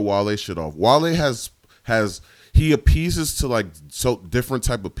regular Wale shit off. Wale has he appeases to like so different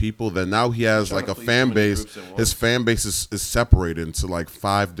type of people that now he has like to a please fan too many base. groups at once. His fan base is separated into like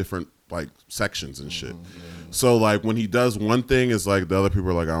 5 different like sections and shit. So like when he does one thing, it's like the other people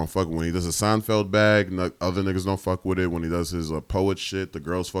are like, I don't fuck with it. When he does a Seinfeld bag, other niggas don't fuck with it. When he does his poet shit, the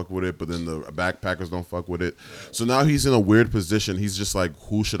girls fuck with it, but then the backpackers don't fuck with it. So now he's in a weird position. He's just like,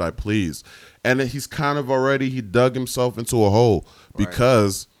 who should I please? And then he's kind of he dug himself into a hole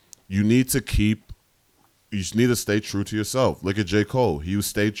because you need to stay true to yourself. Look at J. Cole. He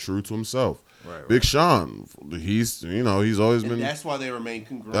stayed true to himself. Big Sean, he's always been. that's why they remain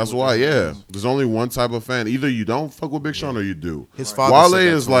congruent. That's with why, their yeah. There's only one type of fan. Either you don't fuck with Big Sean or you do. His father Wale said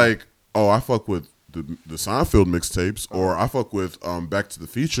that is to me. like, oh, I fuck with the Seinfeld mixtapes, or I fuck with Back to the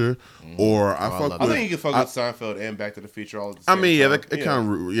Future, or I fuck I with. think you can fuck with Seinfeld and Back to the Future all at the same I mean, yeah, time. it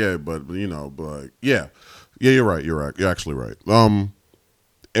kind of, yeah, but yeah, you're right. You're actually right.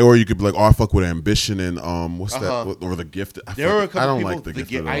 Or you could be like, oh, I fuck with Ambition and what's that? Or The Gifted. There were a couple I don't people. like The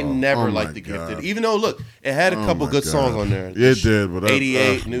Gifted. I at all. never Oh liked my The God. Gifted, even though look, it had a couple my good God. songs on there. Yeah, it did, but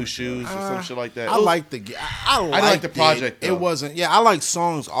 88 New Shoes or some shit like that. I like the. I like the project, It though. wasn't. Yeah, I like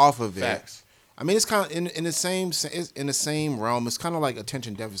songs off of it. Facts. I mean, it's kind of in the same realm. It's kind of like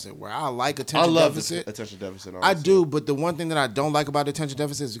Attention Deficit, where I like Attention Deficit. Attention Deficit. I do, but the one thing that I don't like about Attention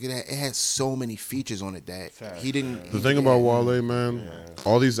Deficit is it had so many features on it that he didn't. The thing about Wale, man,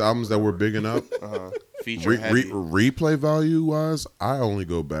 all these albums that we're bigging up, replay value wise, I only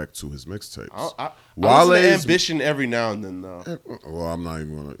go back to his mixtapes. I listen to Ambition every now and then, though. Well, I'm not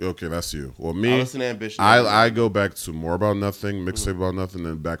even gonna. Okay, that's you. Well, me, I listen to Ambition. I go back to More About Nothing, Mixtape About Nothing,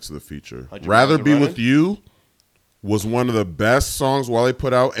 then back to the feature. Rather Be With You was one of the best songs Wale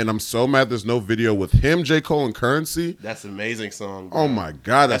put out, and I'm so mad there's no video with him, J. Cole, and Currency. That's an amazing song. Bro. Oh my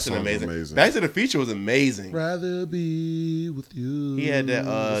god, that's amazing. Back to the Future was amazing. Rather Be With You. He had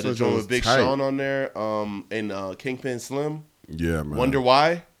that the joint with Big Sean on there, and Kingpin Slim. Yeah, man. Wonder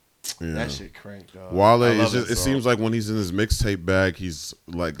Why. Yeah. That shit cranked, dog. Wale, it seems like when he's in his mixtape bag, he's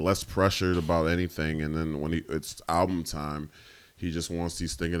like less pressured about anything, and then when it's album time, he just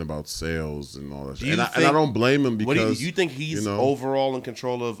he's thinking about sales and all that shit. And I don't blame him because you think he's overall in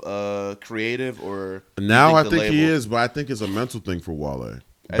control of creative or now I think he is, but I think it's a mental thing for Wale.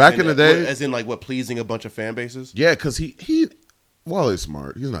 Back in the day, as in like what, pleasing a bunch of fan bases. Yeah, because he Wale's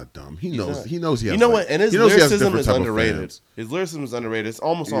smart. He's not dumb. He knows he has. You know what? And his lyricism is underrated. His lyricism is underrated. It's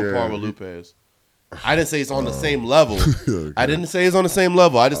almost on par with Lupe's. I didn't say it's on the same level. Okay. I didn't say it's on the same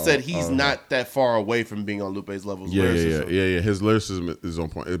level. I just said he's not that far away from being on Lupe's level. Yeah. His lyricism is on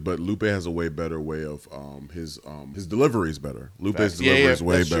point, but Lupe has a way better way of his delivery is better. Lupe's delivery is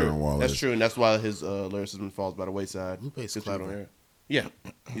way better than Wale's. That's true, and that's why his lyricism falls by the wayside. Lupe's clever. Yeah,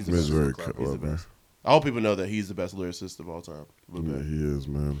 he's very clever. I hope people know that he's the best lyricist of all time. Yeah, he is,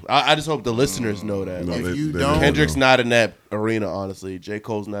 man. I just hope the listeners know that. No, if you don't, Kendrick's not in that arena, honestly. J.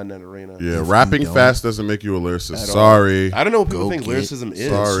 Cole's not in that arena. Yeah, rapping fast doesn't make you a lyricist. Sorry. I don't know what people think lyricism is.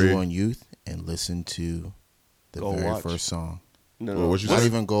 Sorry. On Youth and listen to the very first song. No. What you Not say?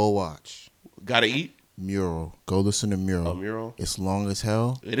 even go watch. Gotta eat? Mural. Go listen to Mural. Oh, Mural. It's long as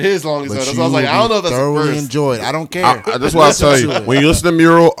hell. It is long as hell. That's you why I was like, I don't know if that's a thoroughly verse. enjoyed. I don't care. That's why I tell you. When you listen to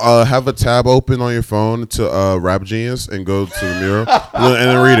Mural, have a tab open on your phone to Rap Genius and go to the Mural and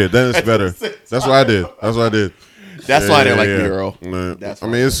then read it. Then it's better. That's what I did. That's why I didn't like Mural. I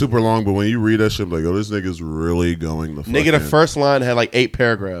mean, it's super long, but when you read that shit, I'm like, oh, this nigga's really going the fuck Nigga, the first line had like 8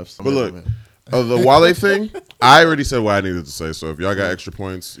 paragraphs. But look, the Wale thing, I already said what I needed to say. So if y'all got extra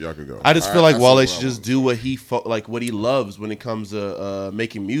points, y'all can go. I just feel like Wale should just do what what he loves when it comes to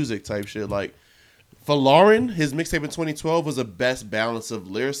making music type shit. Like for Lauren, his mixtape in 2012 was the best balance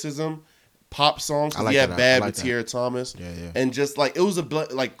of lyricism, pop songs. He had Bad with Tierra Thomas, and just like it was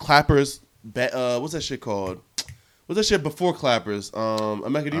like Clappers. What's that shit called? What's that shit before Clappers?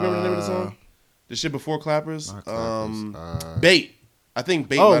 Emeka, do you remember the name of the song? The shit before Clappers? Bait. I think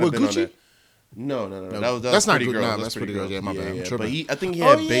Bait might have been on that. No. That's not Pretty Girl. That's Pretty Girl. Yeah, my bad. I'm tripping. But I think he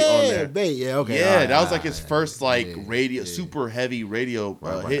had Bait on there. Bait. Yeah, okay. Yeah, that was like his first radio, super heavy radio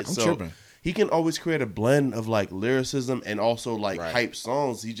hit. I'm so tripping. He can always create a blend of like lyricism and also like hype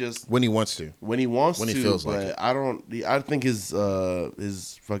songs. He just when he wants to. When he feels but like it. I think his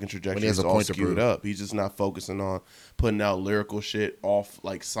fucking trajectory is all skewed up. He's just not focusing on putting out lyrical shit off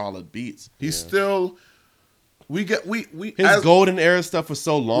like solid beats. He's still his golden era stuff was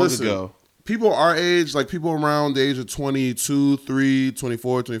so long ago. People our age, like people around the age of 22, 3,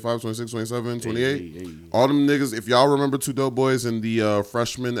 24, 25, 26, 27, 28. All them niggas, if y'all remember Two Dope Boys and the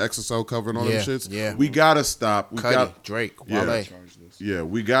freshman XSL cover and all them shits, we gotta stop. Drake, Wale. Yeah,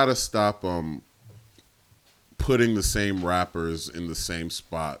 we gotta stop putting the same rappers in the same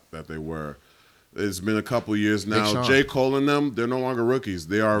spot that they were. It's been a couple years now. J. Cole and them, they're no longer rookies.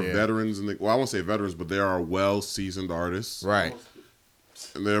 They are veterans. I won't say veterans, but they are well-seasoned artists. Right.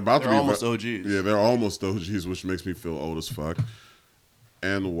 And they're almost OGs. Yeah, they're almost OGs, which makes me feel old as fuck.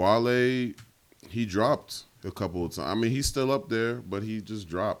 And Wale, he dropped a couple of times. I mean, he's still up there, but he just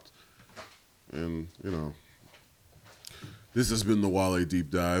dropped. And, this has been the Wale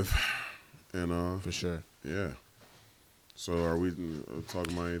Deep Dive. And for sure. Yeah. So are we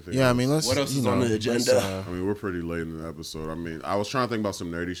talking about anything? Yeah, I mean, let's. What else is on the agenda? I mean, we're pretty late in the episode. I mean, I was trying to think about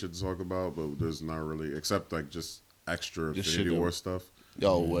some nerdy shit to talk about, but there's not really, except like just extra Infinity War stuff.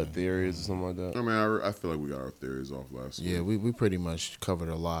 What theories or something like that? I mean, I feel like we got our theories off last week. Yeah, we pretty much covered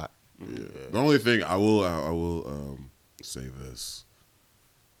a lot. Yeah. The only thing I will say this.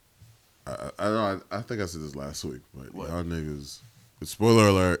 I think I said this last week, but y'all niggas. Spoiler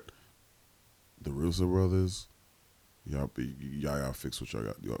alert: the Russo brothers. Y'all fix what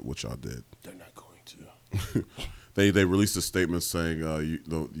y'all did. They're not going to. They released a statement saying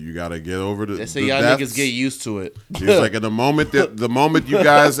you got to get over the. They say the y'all deaths. niggas get used to it. He's like, at the moment you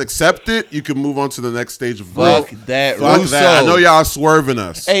guys accept it, you can move on to the next stage of Fuck growth. that, Fuck Russo. that. I know y'all swerving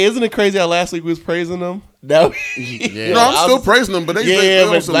us. Hey, isn't it crazy how last week we was praising them? No, Yeah. No, I'm still praising them, but they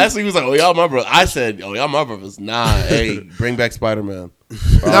but last week was like, oh y'all my brother. I said, oh y'all my brothers. Nah, hey, bring back Spider-Man.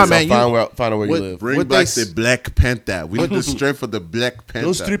 Nah, man, Find out where you what- live. Bring What back they the Black Panther. We need the strength of the Black Panther.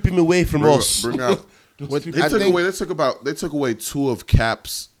 Don't strip him away from us. Bring out. What, They took away 2 of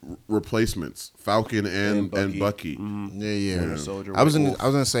Cap's replacements, Falcon and Bucky. Yeah. Soldier, I was White Wolf.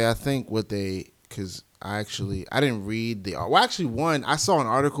 gonna say I think what they because I didn't read one I saw an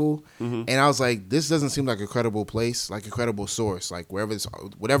article and I was like, this doesn't seem like a credible place, like a credible source, like whatever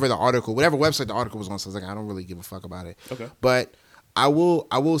website the article was on. So I was like, I don't really give a fuck about it. Okay. But I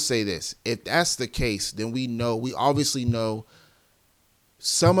will say this: if that's the case, then we obviously know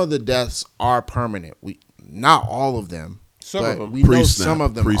some of the deaths are permanent. Not all of them. Some but of them. we know Pre-snap. some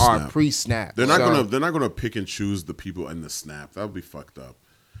of them Pre-snap. are pre-snap. They're not So, gonna pick and choose the people in the snap. That would be fucked up.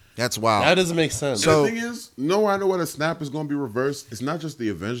 That's wild. That doesn't make sense. So- The thing is, I know what a snap is going to be reversed. It's not just the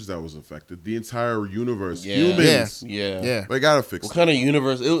Avengers that was affected. The entire universe, Yeah. humans. Yeah. They gotta fix What it. kind of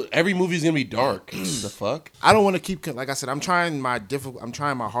universe? Every movie's gonna be dark. The fuck? I don't want to keep, like I said, I'm trying my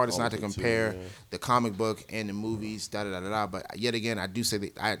hardest not to compare the comic book and the movies, But yet again, I do say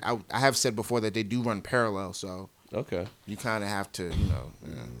that I have said before that they do run parallel. So Okay. you kind of have to,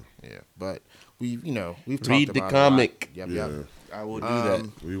 yeah. But we've talked Read the about comic. It a lot. Yeah. Yep. I will do that.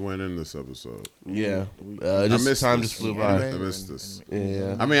 We went in this episode. Yeah. I Just missed time this. just flew I by. missed this.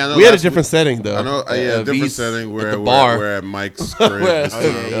 Yeah. I mean, I know We had a last different setting though. I know, different V's setting. at the bar. We're at Mike's crib. We're at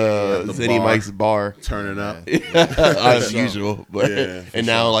the Zenny bar. Mike's bar. Turning up. As usual, but Yeah, and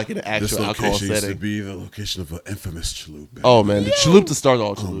now like in an This actual alcohol location used to setting. be the location of an infamous chalup. Oh man, the chalup to start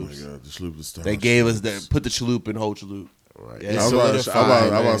all Oh my chaloops. god, the chalup was They gave us that. Put the chalup in whole chalup. Right. Yeah. I was about to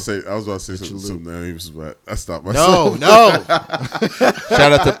say chalup. some names, but I stopped myself. No.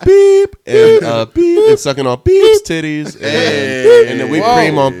 Shout out to Beep and Beep and sucking on Beep's titties and the whipped Whoa.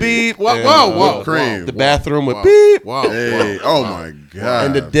 cream on Beep. Whoa, and, whoa. Whipped cream. The bathroom with Whoa. Beep Wow. Hey, oh my god.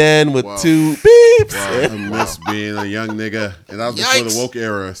 and the den with Wow. 2 Beeps. I miss being a young nigga, and that was before Yikes. the woke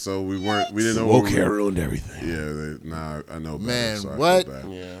era, so we didn't know. Woke what we hair were- ruined everything. Yeah, I know. Better, Man, so I feel what? bad.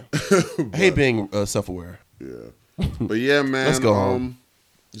 Yeah, I hate being self-aware. Yeah, but yeah, man. Let's go home.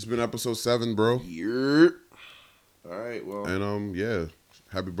 It's been episode 7, bro, All right, well, and yeah,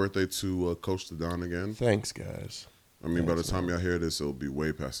 happy birthday to Coach the Don again. thanks guys. I mean, by the time y'all hear this, it'll be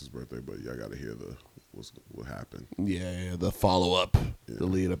way past his birthday, but y'all got to hear what happened. Yeah, the follow-up, the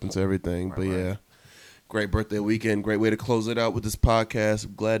lead up into everything. But yeah, great birthday weekend. Great way to close it out with this podcast.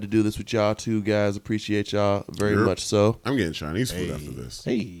 I'm glad to do this with y'all too, guys. Appreciate y'all very Yep. much so. I'm getting Chinese food after this.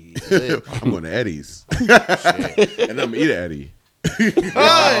 Hey. I'm going to Eddie's, and I'm gonna eat at Eddie.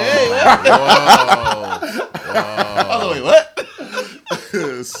 Oh, wait, what?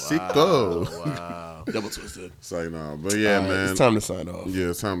 Sicko. Wow. Double twisted. Say no, but yeah, man. It's time to sign off. Yeah,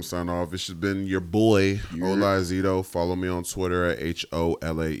 it's time to sign off. It's just been your boy, Ola Zito. Follow me on Twitter at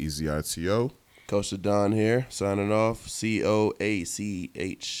HOLAEZITO. Coach the Don here, signing off.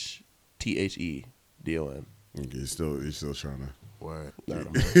 COACHTHEDON. Okay, you're still trying to. Word. I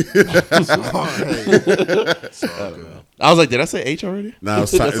don't know. It's all good. I was like, did I say H already? Now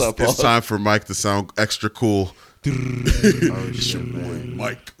it's That's time for Mike to sound extra cool. Oh, shit, man.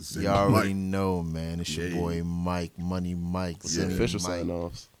 Mike. Zen Y'all already Mike. know, man. It's your boy Mike, Money Mike. The Zenny official Mike.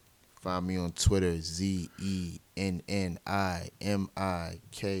 sign-offs. Find me on Twitter, ZENNIMIKE.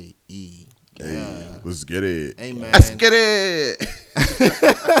 Hey, let's get it. Hey, man. Let's get it.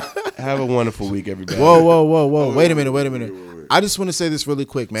 Have a wonderful week, everybody. Whoa. Wait a minute. I just want to say this really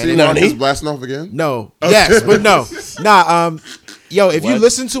quick, man. See, Nani? Mark is blasting off again? No. Yes, but no. Nah, yo, if you What?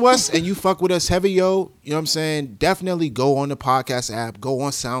 listen to us and you fuck with us heavy, yo, you know what I'm saying? Definitely go on the podcast app, go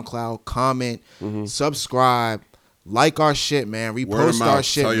on SoundCloud, comment, subscribe, like our shit, man. Word of Repost mouth. our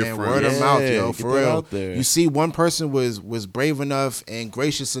shit, Tell your man. friends. Word of Yeah, mouth, yo, get for that real. out there. You see, one person was brave enough and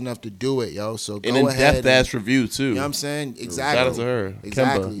gracious enough to do it, yo. So go An ahead. in-depth and- ass review, too. You know what I'm saying? Exactly. Shout out to her.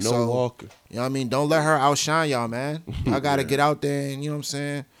 Exactly. Kemba, no So, Walker. You know what I mean? Don't let her outshine y'all, man. I gotta get out there and, you know what I'm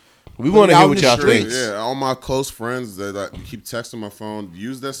saying? We want to it hear out what in the y'all think. streets. Yeah, all my close friends that keep texting my phone,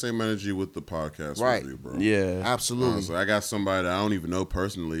 use that same energy with the podcast Right. review, bro. Yeah. Absolutely. Honestly, I got somebody that I don't even know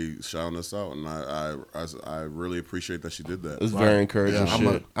personally shouting us out, and I really appreciate that she did that. It's very encouraging I'm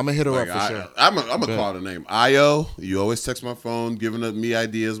shit. gonna hit her Like, up for sure. I'm gonna call the name Io. You always text my phone, giving me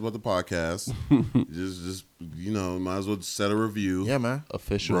ideas about the podcast. just might as well set a review. Yeah, man.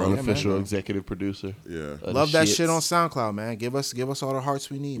 Official, Bro. unofficial Yeah, man. executive producer. Yeah. Love that shits. shit on SoundCloud, man. Give us all the hearts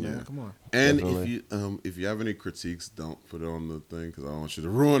we need, man. Come on. And Definitely. if you have any critiques, don't put it on the thing because I don't want you to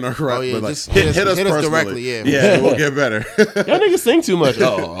ruin our rap. Oh, yeah, but like, just hit us hit us personally. directly, yeah. Yeah, we'll get better. Y'all niggas sing too much.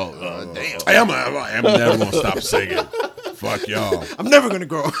 Damn. I'm never gonna stop singing. Fuck y'all. I'm never gonna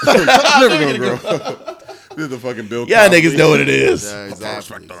grow. I'm never gonna grow. This is the fucking Bill. Y'all Cosby. niggas know what it is. Yeah,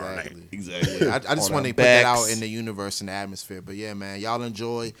 exactly. Respect our name. Exactly. I just On want to our put that backs. out in the universe and the atmosphere. But yeah, man, y'all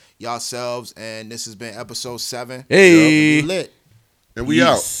enjoy yourselves, and this has been episode 7. Hey. Lit. And we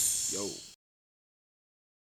out. Peace. Yo.